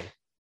said, hey,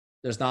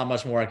 there's not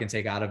much more I can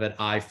take out of it.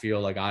 I feel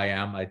like I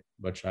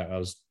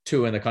was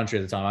 2 in the country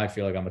at the time. I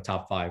feel like I'm a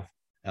top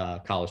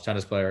 5 college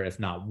tennis player, if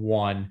not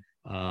 1.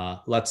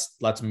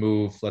 Let's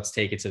move. Let's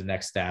take it to the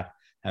next step.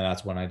 And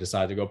that's when I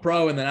decided to go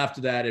pro. And then after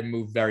that, it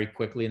moved very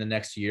quickly in the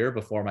next year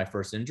before my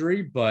first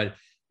injury. But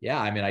yeah,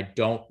 I mean, I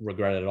don't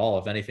regret it at all.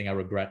 If anything, I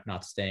regret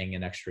not staying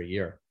an extra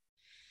year.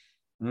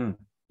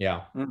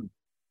 Yeah.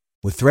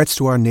 With threats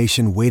to our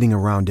nation waiting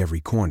around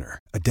every corner,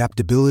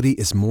 adaptability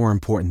is more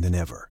important than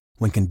ever.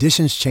 When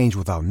conditions change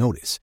without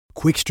notice,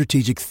 quick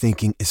strategic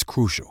thinking is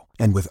crucial.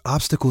 And with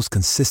obstacles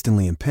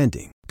consistently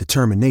impending,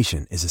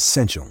 determination is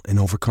essential in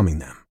overcoming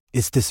them.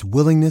 It's this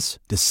willingness,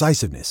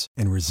 decisiveness,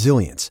 and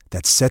resilience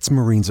that sets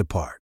Marines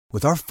apart.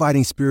 With our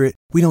fighting spirit,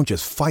 we don't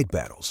just fight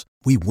battles,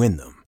 we win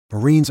them.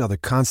 Marines are the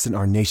constant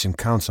our nation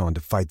counts on to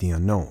fight the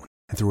unknown.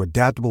 And through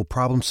adaptable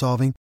problem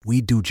solving,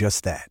 we do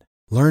just that.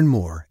 Learn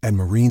more at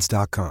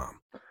marines.com.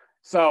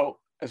 So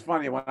it's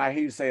funny when I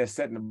hear you say a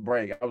set and a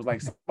break, I was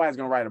like, somebody's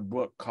going to write a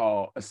book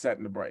called A Set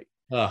and a Break.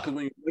 Because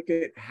when you look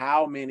at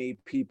how many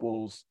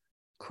people's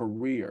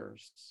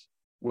careers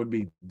would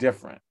be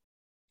different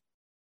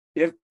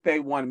if they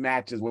won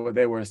matches where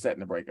they were a set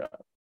and a break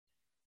up.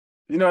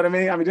 You know what I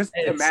mean? I mean, just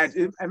It's-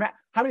 imagine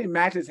how many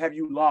matches have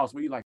you lost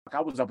where you like,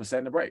 I was up a set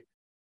in the break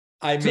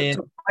I mean,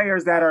 to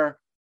players that are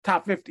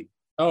top 50.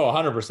 oh,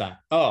 100%.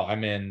 Oh, I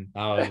mean,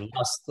 the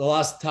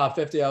last top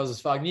 50 I was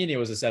as Fognini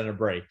was a set and a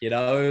break. You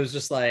know, it was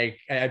just like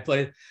I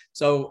played.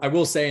 So I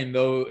will say, in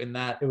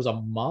that it was a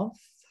month,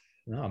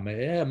 no,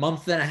 a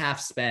month and a half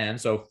span.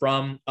 So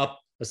from up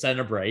a set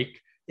and a break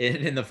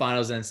in the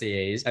finals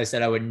NCAAs, I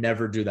said I would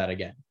never do that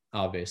again,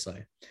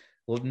 obviously.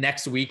 Well,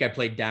 next week I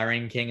played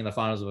Darian King in the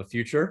finals of a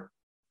future.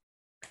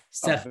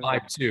 Set 5-2.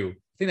 I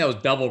think that was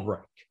double break.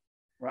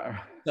 Right.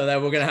 So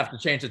that we're going to have to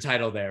change the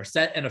title there.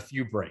 Set and a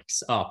few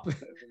breaks up.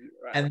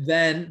 Right. And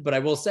then, but I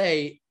will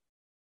say,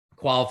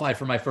 qualified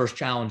for my first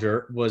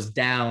challenger, was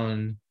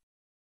down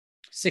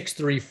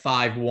 6-3,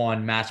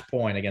 5-1 match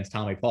point against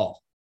Tommy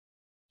Paul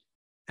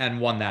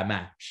and won that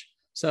match.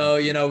 So,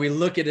 you know, we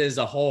look at it as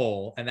a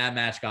whole, and that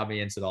match got me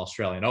into the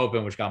Australian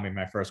Open, which got me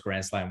my first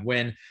Grand Slam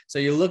win. So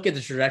you look at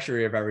the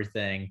trajectory of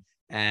everything,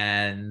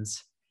 and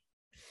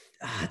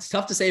it's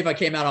tough to say if I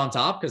came out on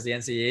top because the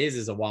NCAAs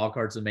is a wild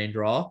card to the main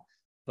draw.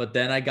 But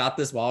then I got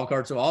this wild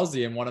card to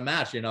Aussie and won a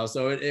match, you know,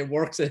 so it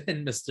works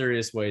in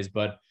mysterious ways.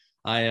 But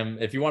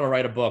if you want to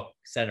write a book,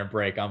 set and a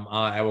break,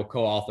 I will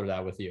co-author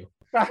that with you.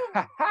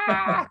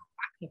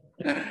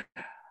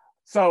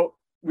 So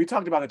we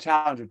talked about the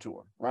Challenger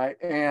Tour, right?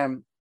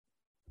 And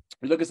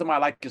we look at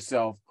somebody like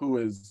yourself who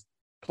has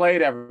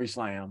played every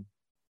slam,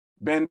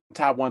 been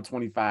top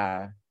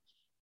 125,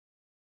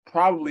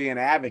 probably an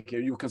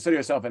advocate. You consider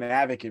yourself an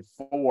advocate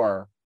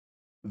for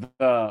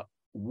the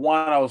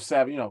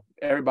 107, you know,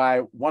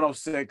 everybody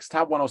 106,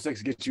 top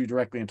 106 gets you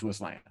directly into a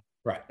slam.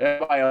 Right.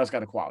 Everybody else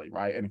got a quality,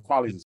 right? And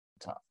quality is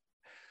tough.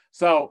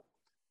 So,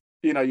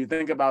 you know, you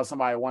think about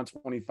somebody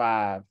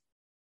 125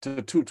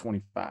 to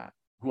 225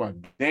 who are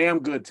damn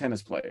good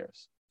tennis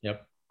players.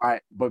 Yep.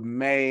 Right. But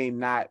may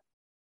not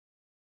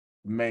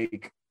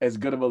make as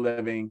good of a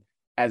living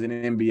as an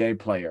NBA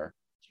player.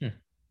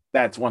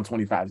 That's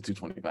 125 to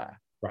 225.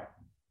 Right.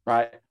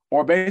 Right.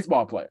 Or a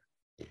baseball player.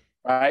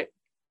 Right.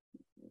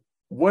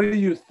 What do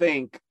you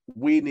think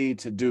we need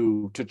to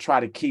do to try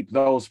to keep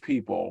those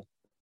people,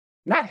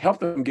 not help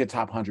them get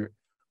top 100,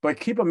 but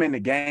keep them in the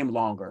game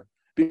longer?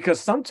 Because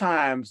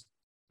sometimes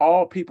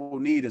all people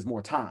need is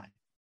more time.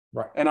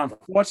 Right. And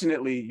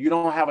unfortunately, you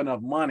don't have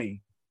enough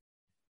money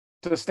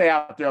to stay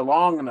out there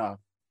long enough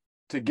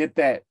to get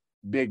that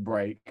big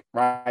break,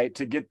 right?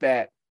 To get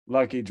that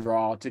lucky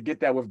draw, to get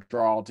that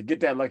withdrawal, to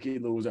get that lucky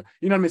loser.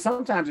 You know what I mean?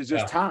 Sometimes it's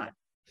just time.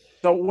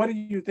 So what do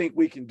you think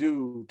we can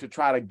do to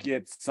try to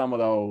get some of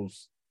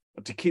those,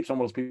 to keep some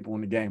of those people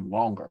in the game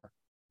longer?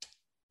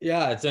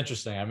 Yeah, it's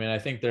interesting. I mean, I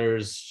think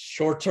there's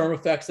short-term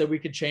effects that we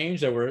could change,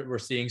 that we're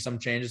seeing some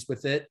changes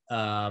with it.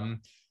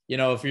 You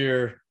know, if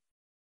you're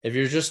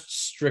just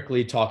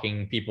strictly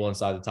talking people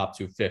inside the top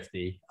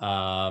 250,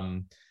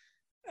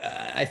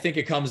 I think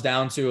it comes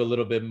down to a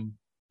little bit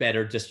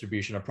better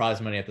distribution of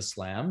prize money at the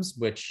slams,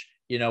 which,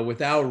 you know,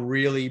 without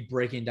really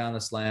breaking down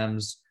the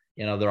slams,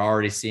 you know, they're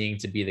already seeing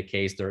to be the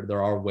case.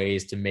 There are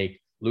ways to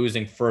make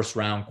losing first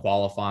round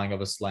qualifying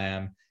of a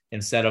slam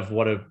instead of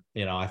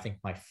I think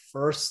my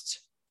first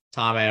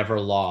time I ever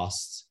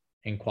lost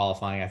in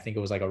qualifying, I think it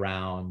was like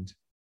around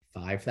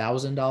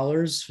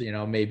 $5,000, you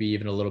know, maybe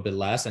even a little bit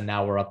less. And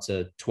now we're up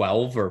to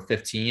 12 or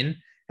 15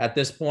 at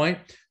this point.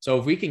 So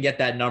if we can get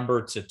that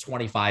number to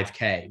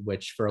 25K,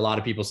 which for a lot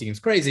of people seems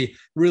crazy,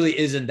 really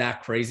isn't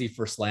that crazy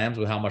for slams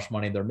with how much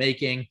money they're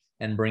making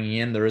and bringing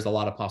in. There is a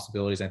lot of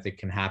possibilities I think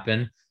can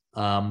happen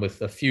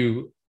with a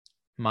few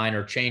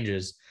minor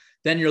changes.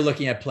 Then you're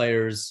looking at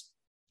players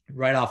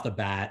right off the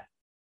bat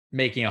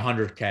making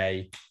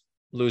 100K,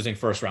 losing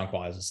first round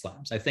qualies of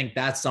slams. I think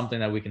that's something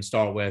that we can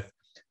start with.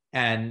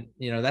 And,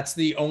 you know, that's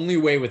the only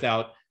way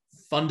without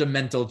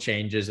fundamental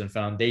changes and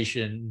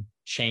foundation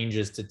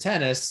changes to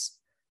tennis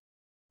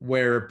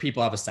where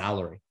people have a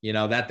salary, you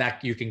know,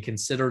 that you can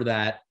consider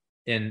that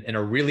in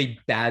a really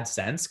bad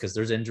sense, because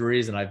there's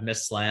injuries and I've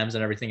missed slams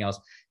and everything else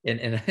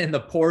in the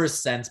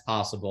poorest sense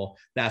possible.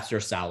 That's your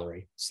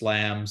salary.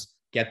 Slams,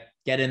 get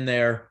in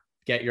there,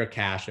 get your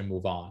cash and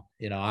move on.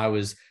 You know, I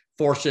was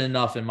fortunate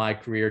enough in my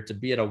career to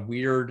be at a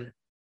weird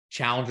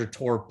Challenger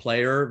Tour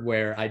player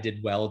where I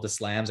did well at the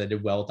slams. I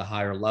did well at the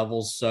higher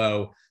levels.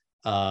 So,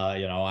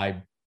 you know,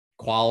 I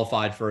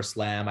qualified for a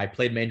slam. I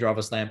played main draw of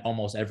a slam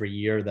almost every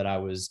year that I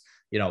was,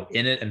 you know,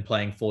 in it and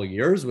playing full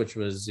years, which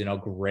was, you know,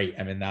 great.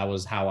 I mean, that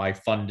was how I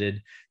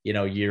funded, you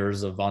know,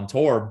 years of on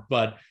tour.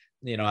 But,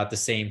 you know, at the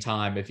same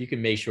time, if you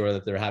can make sure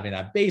that they're having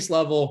that base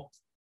level,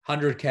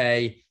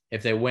 100K,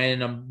 if they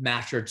win a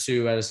match or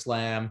two at a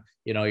slam,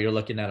 you know, you're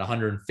looking at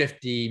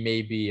 150,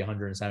 maybe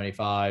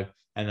 175.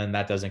 And then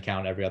that doesn't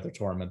count every other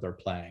tournament they're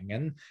playing.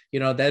 And, you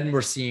know, then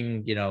we're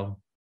seeing, you know,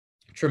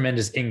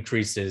 tremendous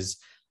increases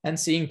and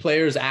seeing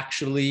players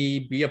actually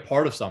be a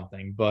part of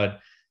something. But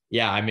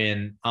yeah, I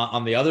mean,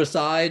 on the other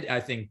side, I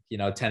think, you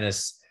know,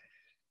 tennis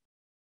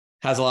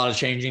has a lot of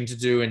changing to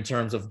do in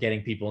terms of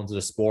getting people into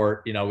the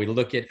sport. You know, we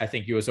look at, I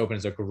think US Open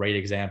is a great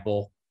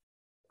example.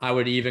 I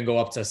would even go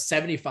up to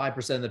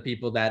 75% of the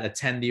people that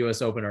attend the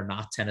US Open are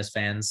not tennis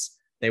fans.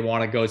 They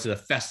want to go to the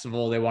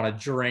festival. They want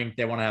to drink.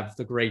 They want to have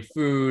the great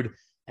food,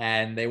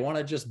 and they want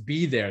to just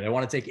be there. They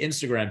want to take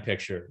Instagram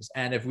pictures.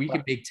 And if we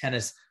could make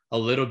tennis a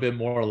little bit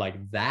more like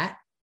that,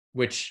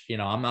 which, you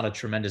know, I'm not a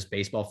tremendous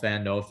baseball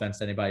fan. No offense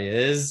to anybody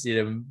is,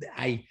 you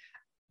know,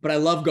 but I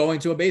love going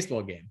to a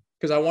baseball game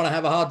because I want to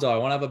have a hot dog. I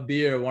want to have a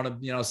beer. I want to,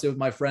 you know, sit with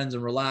my friends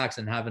and relax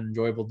and have an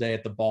enjoyable day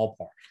at the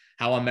ballpark.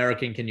 How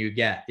American can you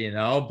get, you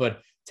know?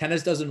 But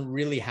tennis doesn't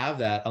really have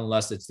that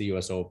unless it's the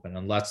US Open,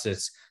 unless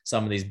it's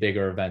some of these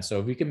bigger events. So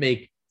if we can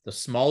make the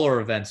smaller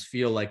events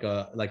feel like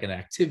an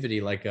activity,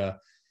 like a,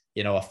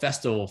 you know, a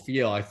festival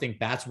feel, I think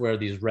that's where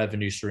these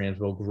revenue streams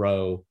will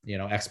grow, you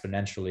know,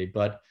 exponentially.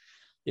 But,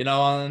 you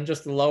know, on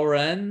just the lower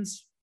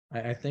ends,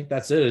 I think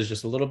that's it. Is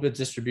just a little bit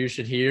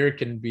distribution here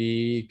can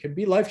be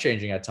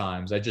life-changing at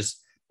times. I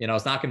just, you know,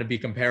 it's not going to be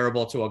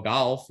comparable to a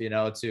golf, you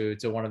know, to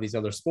one of these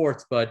other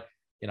sports, but,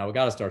 you know, we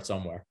got to start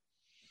somewhere.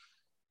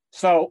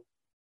 So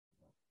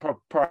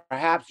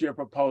perhaps you're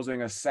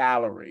proposing a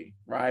salary,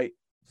 right,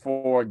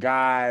 for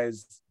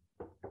guys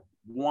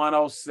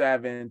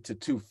 107 to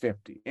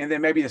 250, and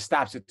then maybe it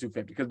stops at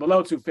 250 because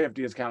below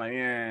 250 is kind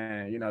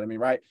of, you know what I mean,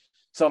 right?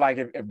 So like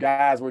if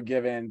guys were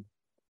given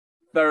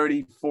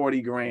 30,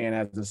 40 grand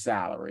as a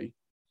salary,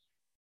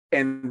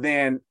 and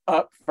then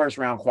up first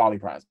round quality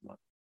prize money,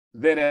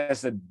 then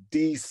it's a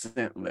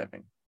decent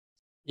living.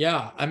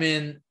 Yeah, I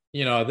mean,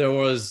 you know, there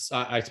was,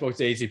 I spoke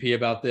to ATP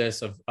about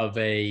this of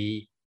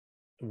a,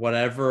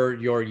 whatever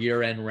your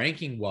year-end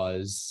ranking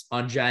was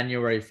on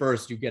January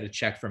 1st, you get a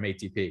check from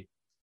ATP,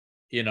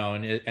 you know,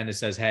 and it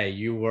says, hey,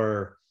 you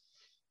were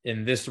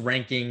in this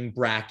ranking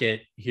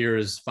bracket.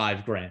 Here's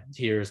 5 grand,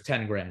 here's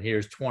 10 grand,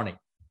 here's 20.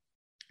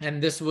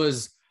 And this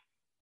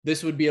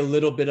would be a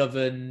little bit of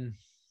an,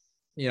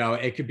 you know,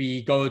 it could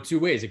go 2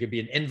 ways. It could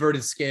be an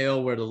inverted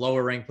scale where the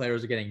lower ranked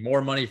players are getting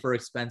more money for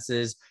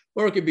expenses,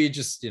 or it could be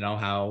just, you know,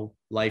 how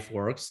life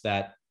works,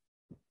 that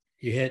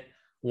you hit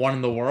one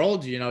in the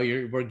world, you know,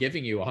 we're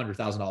giving you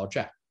 $100,000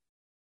 check,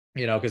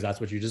 you know, because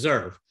that's what you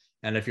deserve.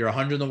 And if you're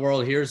 100 in the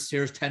world, here's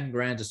 10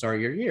 grand to start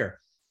your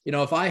year. You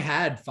know, if I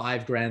had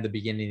 5 grand at the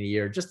beginning of the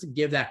year, just to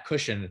give that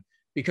cushion,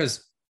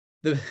 because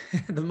the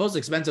most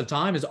expensive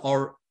time is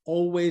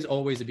always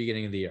the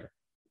beginning of the year.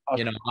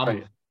 You know,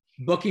 I'm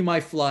booking my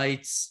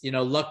flights. You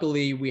know,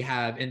 luckily we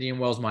have Indian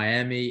Wells,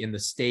 Miami in the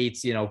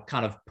States, you know,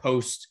 kind of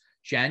post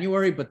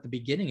January, but the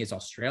beginning is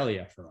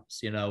Australia for us.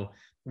 You know,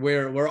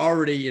 we're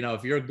already, you know,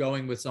 if you're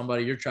going with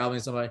somebody, you're traveling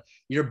with somebody,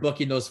 you're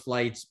booking those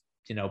flights,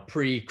 you know,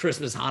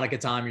 pre-Christmas, Hanukkah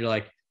time. You're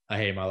like, I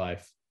hate my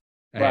life.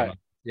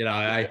 You know,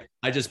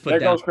 I just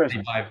put down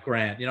 25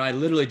 grand. You know, I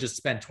literally just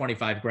spent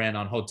 25 grand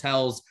on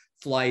hotels,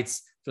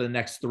 flights for the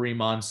next 3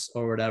 months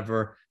or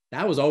whatever.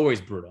 That was always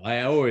brutal.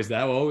 That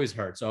will always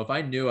hurt. So if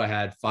I knew I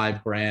had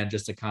 5 grand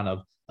just to kind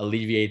of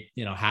alleviate,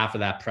 you know, half of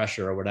that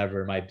pressure or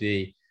whatever it might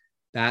be,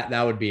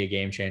 that would be a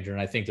game changer.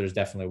 And I think there's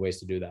definitely ways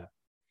to do that.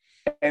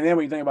 And then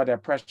when you think about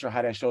that pressure,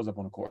 how that shows up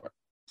on the court.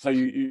 So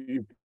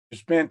you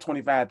spend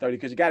 25, 30,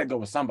 because you got to go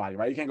with somebody,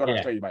 right? You can't go to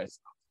Australia by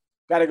yourself.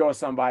 Got to go with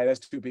somebody. That's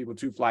 2 people,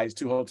 2 flights,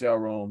 2 hotel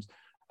rooms.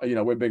 You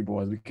know, we're big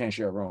boys. We can't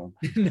share a room.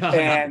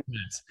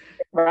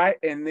 Right.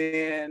 And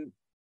then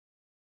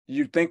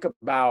you think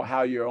about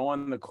how you're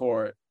on the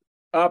court,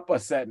 up a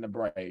set in the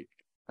break,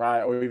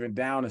 right? Or even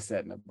down a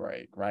set in the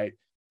break, right?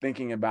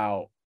 Thinking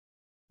about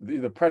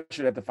the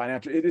pressure that the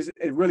financial,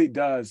 it really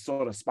does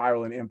sort of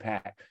spiral and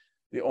impact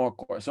the on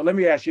court. So let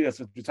me ask you this,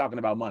 since we're talking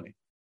about money.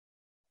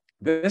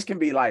 This can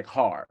be like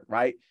hard,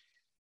 right?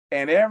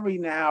 And every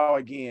now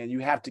and again, you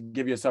have to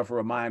give yourself a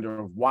reminder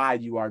of why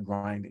you are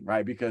grinding,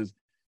 right? Because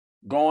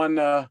going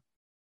to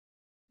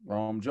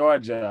Rome,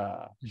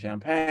 Georgia,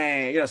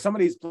 Champaign, you know, some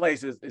of these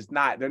places,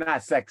 they're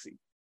not sexy.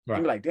 Right.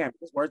 You're like, damn,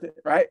 it's worth it,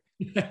 right?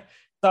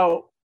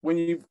 So when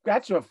you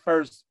got your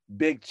first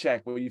big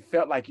check, where you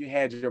felt like you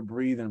had your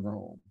breathing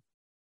room,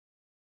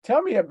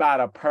 tell me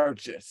about a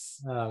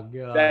purchase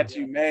that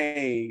you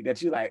made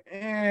that you like,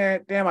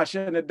 damn, I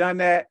shouldn't have done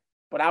that,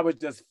 but I was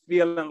just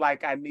feeling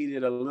like I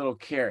needed a little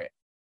carrot.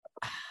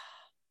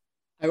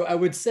 I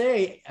would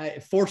say,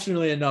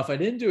 fortunately enough, I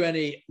didn't do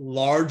any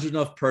large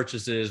enough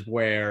purchases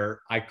where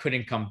I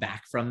couldn't come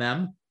back from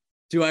them.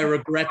 Do I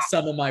regret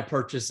some of my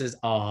purchases?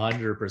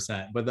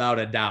 100%, without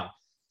a doubt.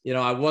 You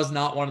know, I was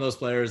not one of those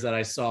players that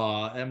I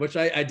saw, and which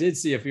I did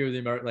see a few of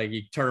them, like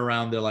you turn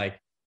around, they're like,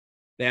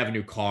 they have a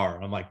new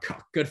car. I'm like,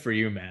 good for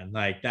you, man.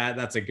 Like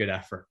that's a good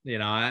effort, you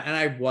know, and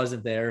I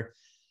wasn't there.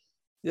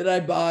 Did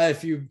I buy a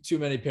few too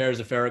many pairs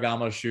of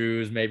Ferragamo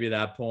shoes? Maybe at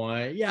that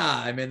point. Yeah,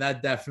 I mean,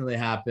 that definitely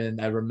happened.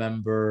 I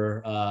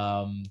remember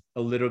a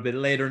little bit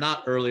later,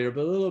 not earlier,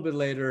 but a little bit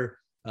later,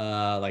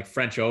 like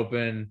French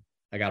Open,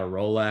 I got a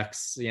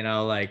Rolex, you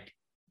know, like,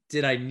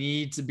 did I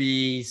need to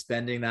be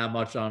spending that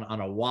much on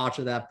a watch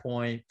at that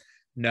point?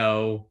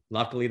 No.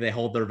 Luckily, they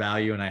hold their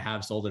value, and I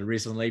have sold it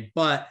recently.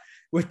 But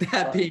with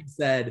that being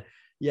said,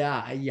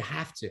 yeah, you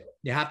have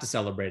to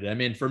celebrate it. I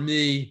mean, for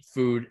me,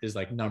 food is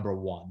like number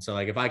one. So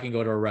like if I can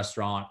go to a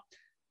restaurant,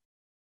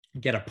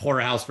 get a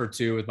porterhouse for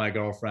 2 with my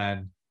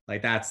girlfriend,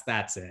 like that's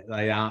it.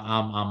 Like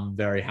I'm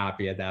very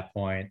happy at that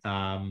point.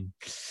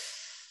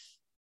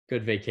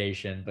 good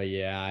vacation. But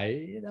yeah,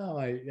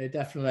 I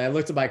definitely, I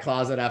looked at my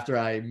closet after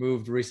I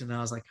moved recently.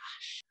 I was like,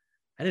 gosh,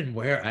 I didn't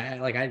wear,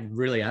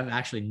 I've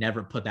actually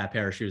never put that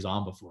pair of shoes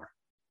on before.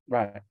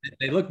 Right.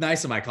 They look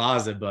nice in my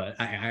closet, but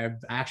I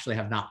actually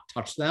have not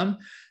touched them.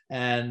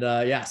 And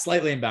yeah,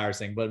 slightly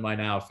embarrassing. But my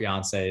now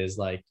fiance is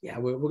like, yeah,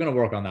 we're going to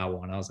work on that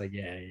one. I was like,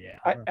 yeah.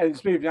 And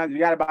speaking of, you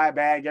got to buy a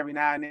bag every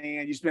now and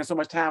then. You spend so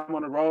much time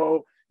on the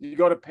road. You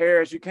go to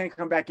Paris, you can't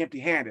come back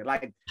empty-handed.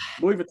 Like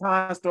Louis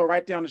Vuitton store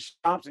right there on the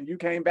shops, and you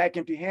came back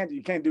empty-handed.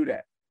 You can't do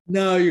that.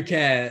 No, you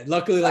can't.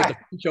 Luckily, like the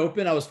French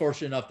Open, I was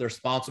fortunate enough, they're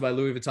sponsored by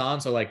Louis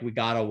Vuitton. So like we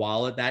got a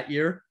wallet that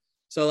year.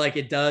 So like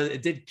it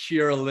did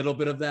cure a little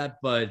bit of that,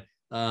 but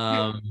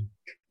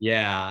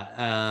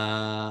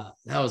yeah,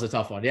 that was a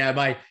tough one.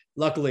 Yeah,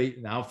 luckily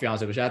now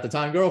fiance, but at the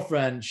time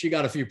girlfriend, she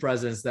got a few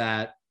presents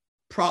that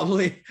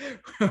probably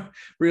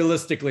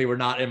realistically were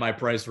not in my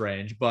price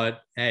range,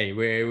 but hey,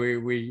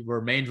 we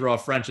were main draw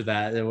French at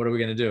that. What are we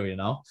gonna do, you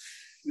know?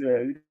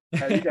 Yeah,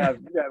 you gotta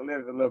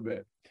live a little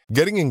bit.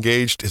 Getting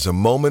engaged is a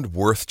moment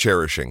worth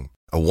cherishing.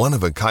 A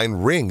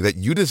one-of-a-kind ring that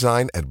you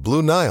design at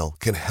Blue Nile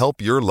can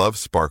help your love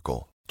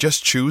sparkle.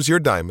 Just choose your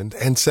diamond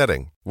and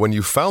setting. When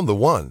you've found the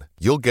one,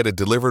 you'll get it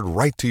delivered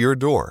right to your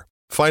door.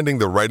 Finding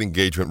the right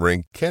engagement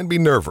ring can be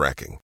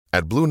nerve-wracking.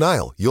 At Blue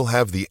Nile, you'll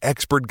have the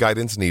expert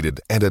guidance needed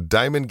and a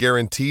diamond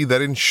guarantee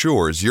that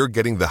ensures you're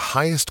getting the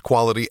highest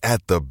quality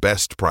at the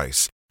best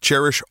price.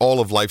 Cherish all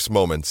of life's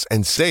moments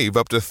and save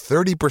up to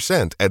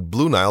 30% at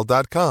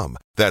BlueNile.com.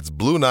 That's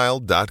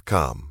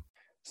BlueNile.com.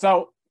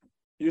 So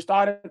you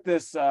started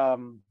this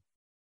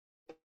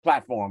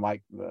platform,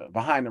 like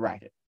Behind the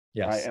Racket.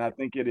 Yes. Right? And I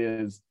think it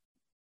is,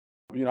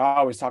 I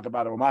always talk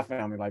about it with my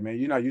family. Like, man,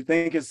 you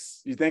think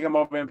I'm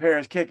over in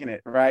Paris kicking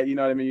it, right? You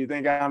know what I mean? You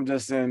think I'm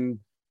just in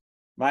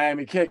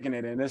Miami kicking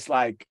it, and it's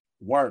like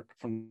work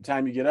from the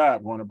time you get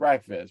up, going to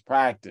breakfast,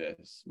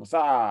 practice,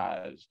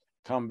 massage,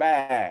 come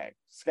back,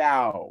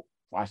 scout,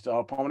 watch the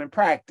opponent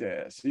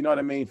practice. You know what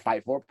I mean?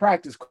 Fight for a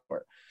practice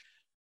court.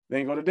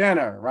 Then go to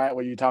dinner, right?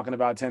 Where you're talking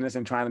about tennis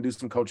and trying to do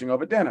some coaching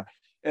over dinner.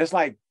 It's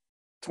like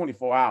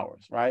 24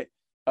 hours, right?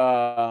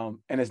 And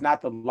it's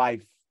not the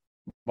life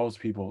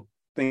most people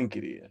think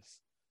it is.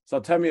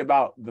 So tell me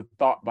about the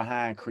thought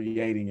behind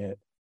creating it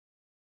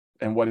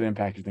and what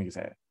impact you think it's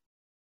had.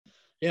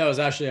 Yeah, it was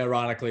actually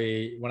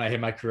ironically when I hit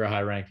my career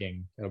high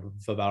ranking of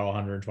about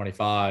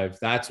 125.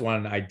 That's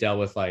when I dealt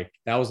with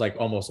that was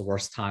almost the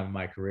worst time of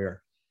my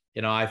career.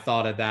 I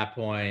thought at that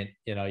point,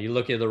 you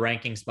look at the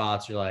ranking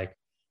spots, you're like,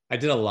 I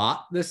did a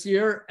lot this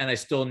year and I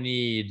still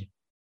need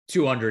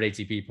 200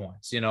 ATP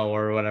points,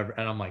 or whatever.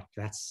 And I'm like,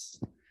 that's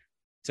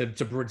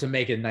to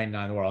make it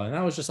 99 in the world. And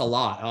that was just a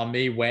lot on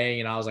me weighing.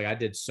 And I was like, I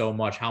did so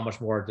much. How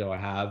much more do I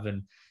have?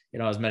 And,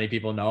 as many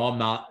people know, I'm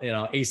not,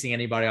 acing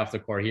anybody off the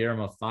court here.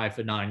 I'm a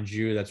 5'9"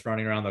 Jew that's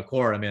running around the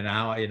court. I mean,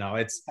 now,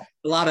 it's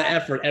a lot of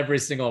effort every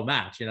single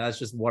match. That's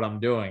just what I'm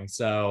doing.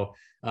 So,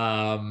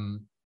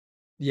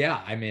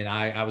 yeah, I mean,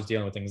 I was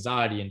dealing with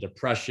anxiety and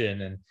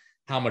depression and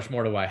how much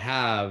more do I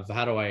have?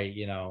 How do I,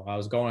 I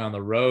was going on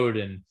the road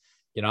and,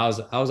 I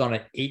was on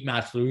an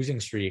 8-match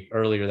losing streak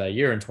earlier that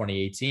year in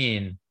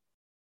 2018.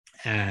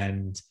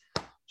 And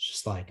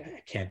just like,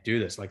 I can't do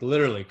this, like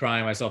literally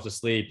crying myself to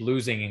sleep,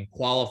 losing and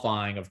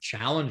qualifying of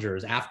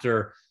challengers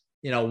after,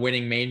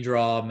 winning main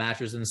draw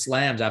matches and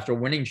slams, after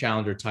winning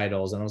challenger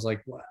titles. And I was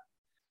like, what?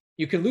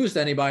 You can lose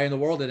to anybody in the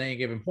world at any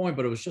given point,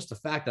 but it was just the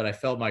fact that I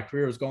felt my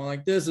career was going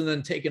like this and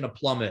then taking a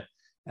plummet.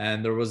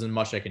 And there wasn't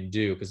much I can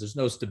do because there's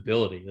no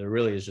stability. There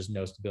really is just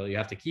no stability. You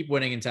have to keep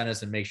winning in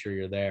tennis and make sure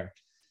you're there.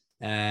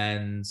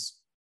 And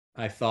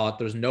I thought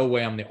there's no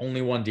way I'm the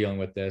only one dealing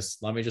with this.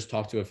 Let me just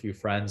talk to a few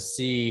friends,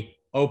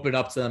 open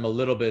up to them a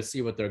little bit,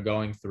 see what they're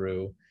going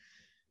through.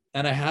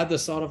 And I had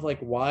this thought of like,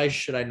 why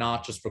should I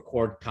not just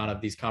record kind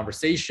of these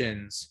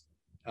conversations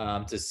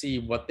to see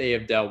what they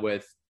have dealt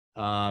with,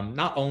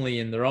 not only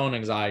in their own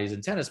anxieties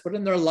in tennis, but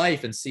in their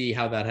life, and see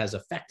how that has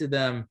affected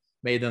them,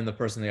 made them the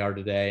person they are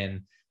today.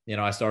 And,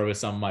 I started with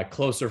some of my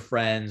closer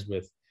friends,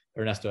 with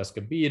Ernesto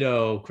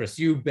Escobedo, Chris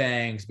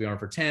Eubanks, Bjorn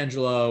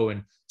Fertangelo,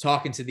 and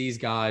talking to these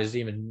guys,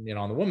 even,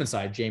 on the women's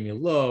side, Jamie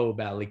Lowe,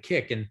 Bally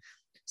Kick, and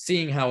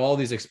seeing how all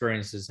these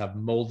experiences have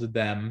molded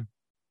them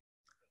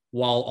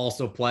while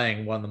also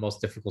playing one of the most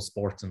difficult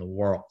sports in the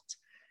world,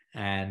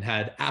 and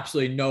had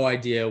absolutely no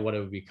idea what it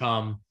would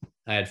become.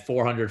 I had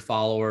 400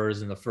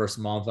 followers in the first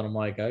month, and I'm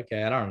like,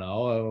 okay, I don't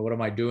know. What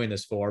am I doing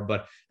this for?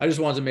 But I just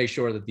wanted to make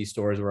sure that these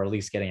stories were at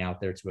least getting out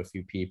there to a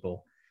few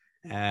people.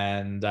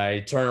 And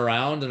I turn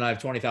around and I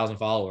have 20,000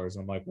 followers.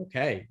 I'm like,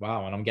 okay,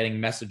 wow. And I'm getting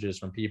messages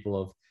from people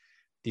of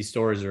these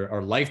stories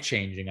are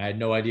life-changing. I had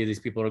no idea these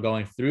people are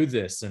going through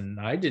this, and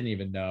I didn't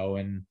even know.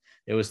 And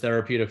it was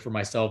therapeutic for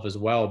myself as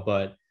well.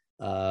 But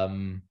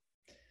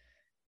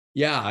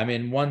yeah, I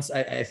mean,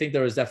 I think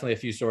there was definitely a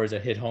few stories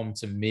that hit home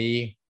to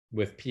me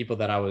with people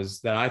that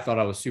I thought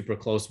I was super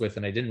close with,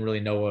 and I didn't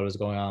really know what was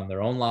going on in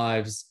their own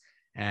lives.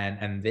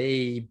 And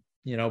they,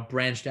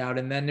 branched out,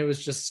 and then it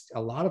was just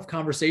a lot of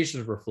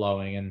conversations were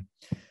flowing, and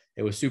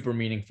it was super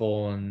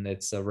meaningful. And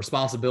it's a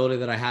responsibility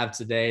that I have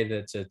today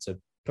to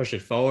push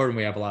it forward, and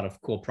we have a lot of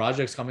cool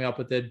projects coming up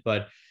with it.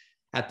 But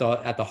at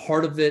the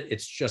heart of it,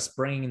 it's just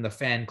bringing the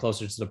fan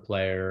closer to the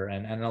player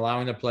and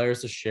allowing the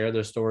players to share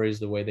their stories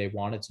the way they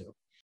wanted to.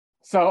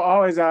 So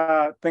always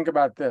think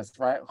about this,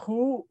 right?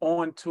 Who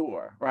on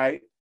tour,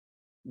 right?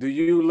 Do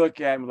you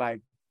look at him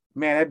like,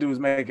 man, that dude's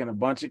making a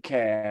bunch of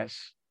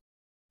cash,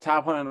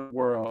 top 100 in the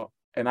world,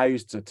 and I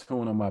used to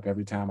tune him up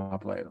every time I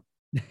played him.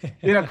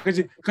 You know,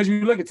 because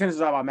you look at tennis,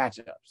 it's all about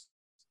matchups.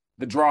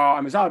 The draw, I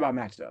mean, it's all about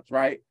matchups,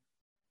 right?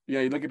 You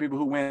know, you look at people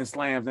who win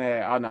slams and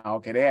they, oh no,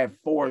 okay, they had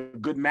 4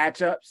 good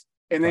matchups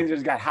and then they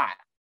just got hot,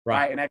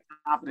 right? And that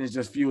confidence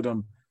just fueled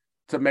them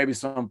to maybe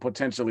some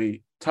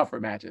potentially tougher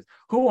matches.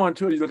 Who on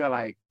tour do you look at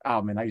like,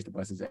 oh man, I used to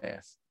bust his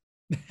ass?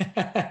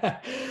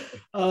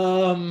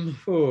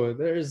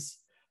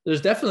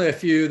 There's definitely a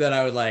few that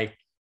I would like,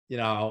 you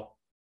know,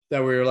 that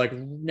we were like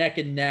neck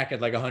and neck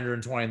at like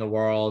 120 in the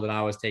world, and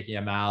I was taking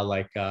him out,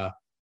 like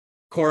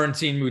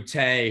Corentin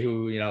Moutet,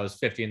 who, you know, is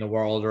 50 in the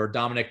world, or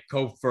Dominic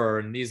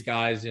Kopfer, and these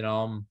guys, you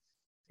know,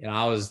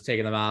 I was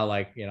taking them out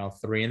like, you know,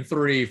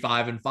 3-3,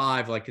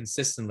 5-5, like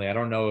consistently. I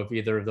don't know if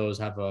either of those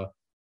have a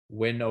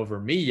win over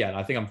me yet.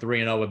 I think I'm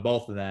 3-0 with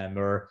both of them.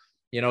 Or,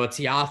 you know, a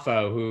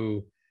Tiafoe,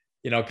 who,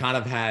 you know, kind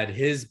of had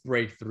his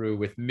breakthrough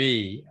with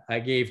me. I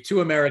gave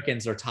 2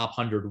 Americans their top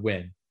 100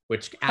 win,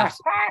 which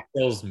absolutely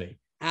kills me.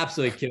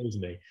 Absolutely kills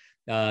me.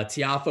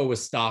 Tiafoe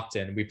was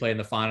Stockton. We played in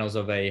the finals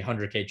of a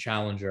 100K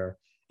Challenger,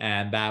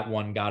 and that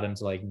one got him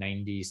to like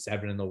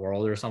 97 in the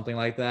world or something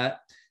like that.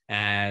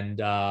 And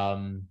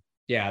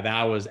yeah,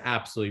 that was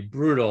absolutely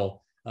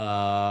brutal.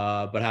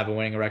 But have a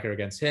winning record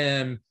against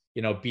him,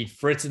 you know, beat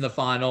Fritz in the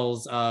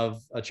finals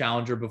of a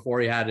Challenger before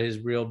he had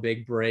his real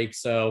big break.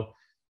 So,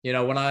 you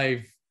know, when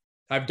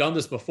I've done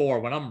this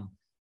before, when I'm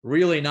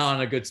really not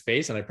in a good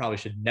space, and I probably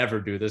should never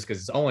do this because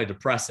it's only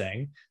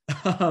depressing.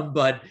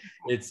 But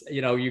it's,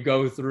 you know, you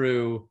go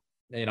through,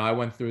 you know, I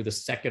went through the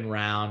second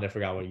round. I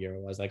forgot what year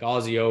it was, like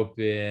Aussie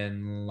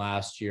Open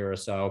last year or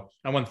so.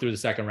 I went through the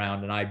second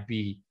round and I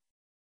beat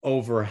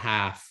over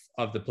half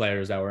of the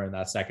players that were in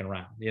that second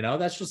round. You know,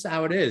 that's just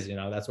how it is. You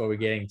know, that's what we're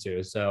getting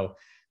to. So,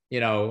 you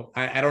know,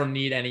 I don't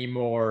need any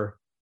more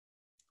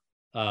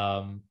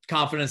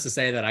confidence to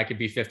say that I could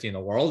be 50 in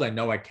the world. I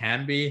know I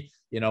can be,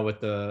 you know,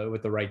 with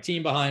the right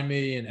team behind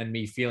me and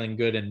me feeling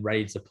good and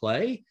ready to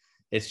play.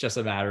 It's just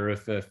a matter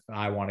of if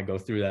I want to go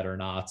through that or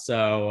not.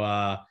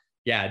 So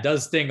yeah, it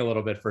does sting a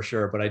little bit for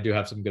sure, but I do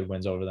have some good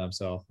wins over them.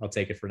 So I'll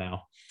take it for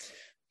now.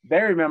 They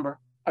remember.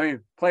 I mean,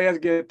 players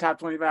get top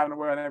 25 in the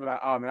world and they be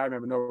like, oh man, I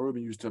remember Noah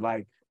Rubin used to,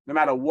 like, no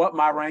matter what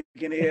my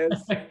ranking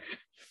is,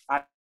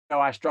 I know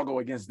I struggle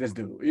against this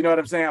dude. You know what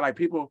I'm saying? Like,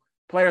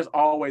 players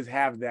always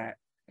have that.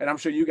 And I'm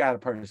sure you got a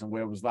person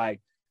where it was like,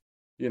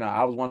 you know,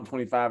 I was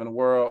 125 in the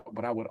world,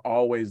 but I would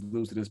always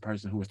lose to this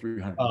person who was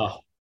 300. Oh,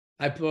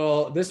 I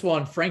pull this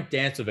one, Frank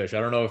Dancevich. I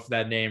don't know if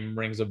that name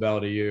rings a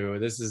bell to you.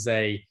 This is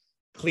a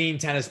clean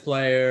tennis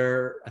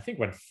player. I think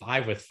went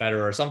 5 with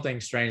Federer or something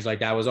strange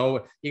like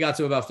that. He got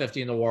to about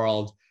 50 in the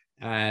world,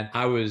 and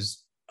I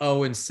was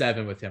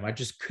 0-7 with him. I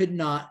just could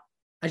not.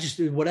 I just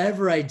did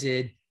whatever I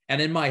did, and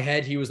in my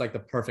head, he was like the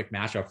perfect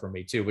matchup for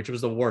me too, which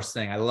was the worst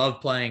thing. I love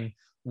playing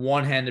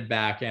one-handed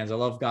backhands. I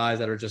love guys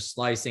that are just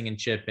slicing and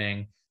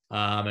chipping.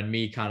 And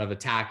me kind of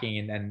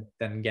attacking and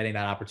then getting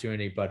that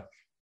opportunity, but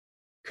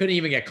couldn't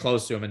even get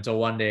close to him until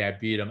one day I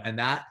beat him. And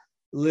that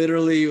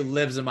literally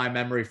lives in my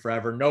memory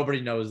forever.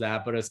 Nobody knows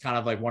that, but it's kind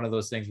of like one of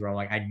those things where I'm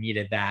like, I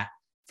needed that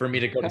for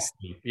me to go to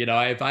sleep. You know,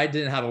 if I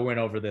didn't have a win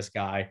over this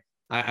guy,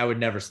 I would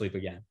never sleep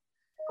again.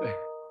 All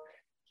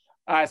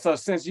right. So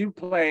since you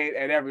played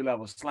at every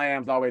level,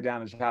 slams all the way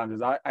down to challenges,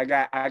 I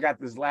got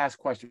this last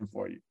question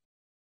for you.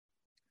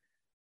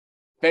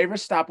 Favorite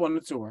stop on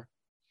the tour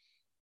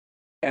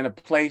and a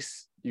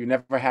place you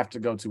never have to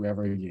go to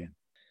ever again?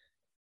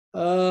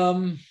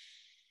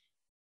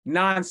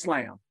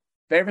 Non-slam.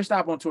 Favorite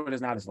stop on tour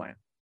that's not a slam?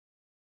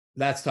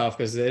 That's tough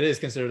because it is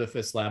considered a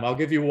 5th slam. I'll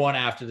give you one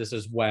after this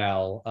as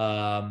well.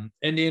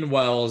 Indian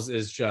Wells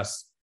is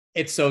just,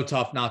 it's so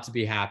tough not to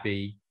be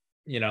happy,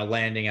 you know,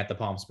 landing at the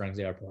Palm Springs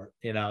airport.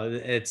 You know,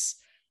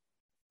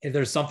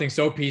 there's something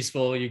so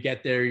peaceful. You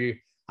get there,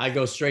 I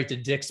go straight to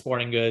Dick's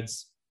Sporting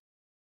Goods.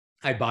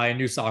 I buy a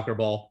new soccer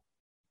ball.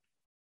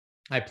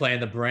 I play in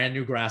the brand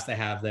new grass they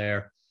have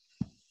there.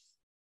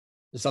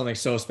 There's something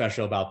so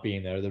special about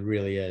being there. There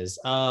really is.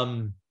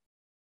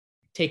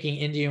 Taking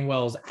Indian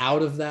Wells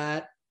out of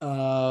that,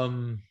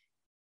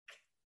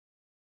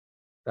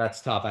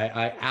 that's tough.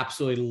 I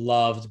absolutely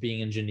loved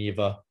being in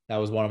Geneva. That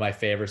was one of my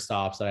favorite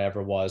stops that I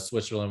ever was.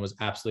 Switzerland was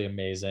absolutely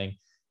amazing.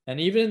 And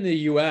even in the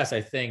US, I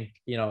think,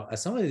 you know,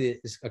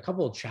 a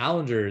couple of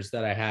challengers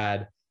that I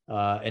had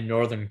in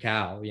Northern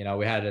Cal, you know,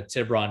 we had a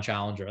Tiburon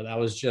Challenger. That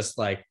was just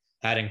like,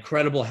 had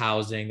incredible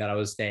housing that I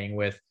was staying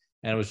with.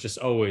 And it was just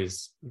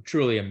always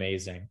truly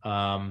amazing.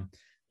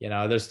 You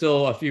know, there's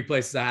still a few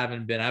places I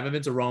haven't been. I haven't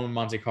been to Rome and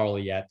Monte Carlo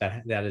yet.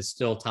 That is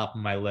still top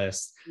of my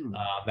list.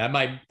 That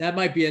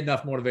might be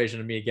enough motivation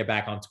to me to get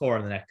back on tour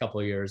in the next couple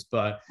of years,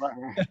 but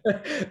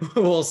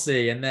we'll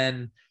see. And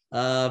then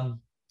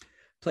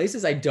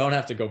places I don't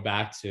have to go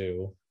back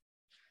to.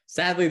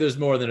 Sadly, there's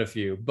more than a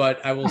few,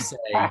 but I will say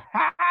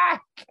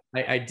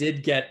I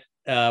did get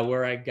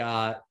where I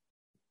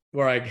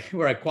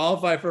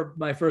qualified for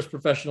my first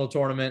professional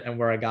tournament and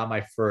where I got my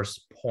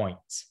first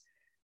points.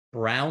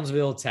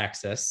 Brownsville,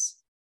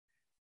 Texas,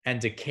 and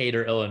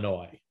Decatur,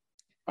 Illinois.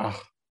 Oh.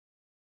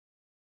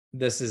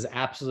 This is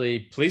absolutely,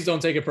 please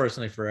don't take it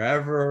personally.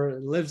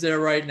 Forever lives there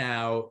right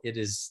now. It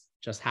is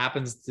just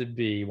happens to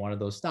be one of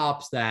those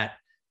stops that,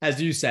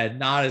 as you said,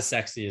 not as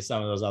sexy as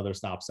some of those other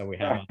stops that we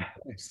have.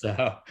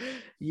 So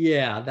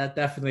yeah, that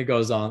definitely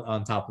goes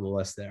on top of the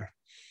list there.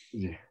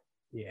 Yeah.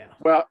 Yeah.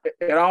 Well,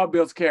 it all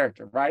builds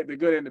character, right? The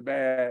good and the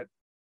bad,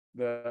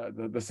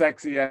 the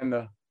sexy and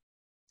the.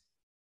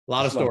 A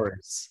lot of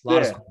stories. A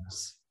lot of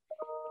stories.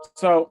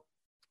 So,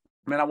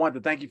 man, I wanted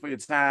to thank you for your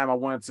time. I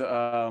wanted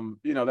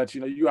to, let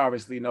you know, you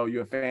obviously know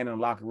you're a fan in the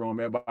locker room.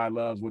 Everybody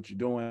loves what you're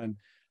doing.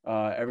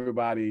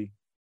 Everybody,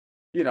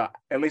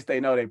 at least they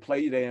know they play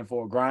you. They in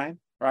for a grind,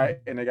 right?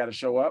 And they got to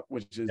show up,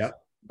 which is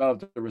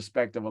developed the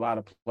respect of a lot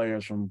of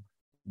players from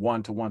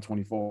 1 to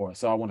 124.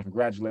 So I want to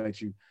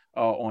congratulate you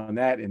on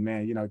that. And,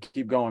 man,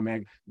 keep going,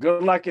 man.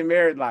 Good luck in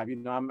married life.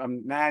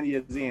 I'm 9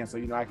 years in, so,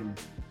 I can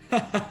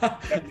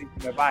definitely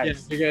give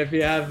advice. Yeah, if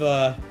you have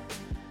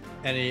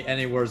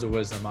any words of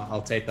wisdom,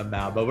 I'll take them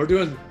now. But we're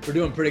doing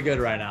pretty good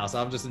right now,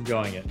 so I'm just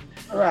enjoying it.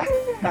 All right.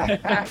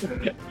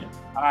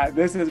 All right.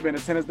 This has been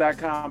the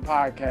Tennis.com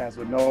podcast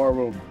with Noah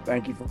Rubin.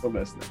 Thank you for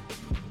listening.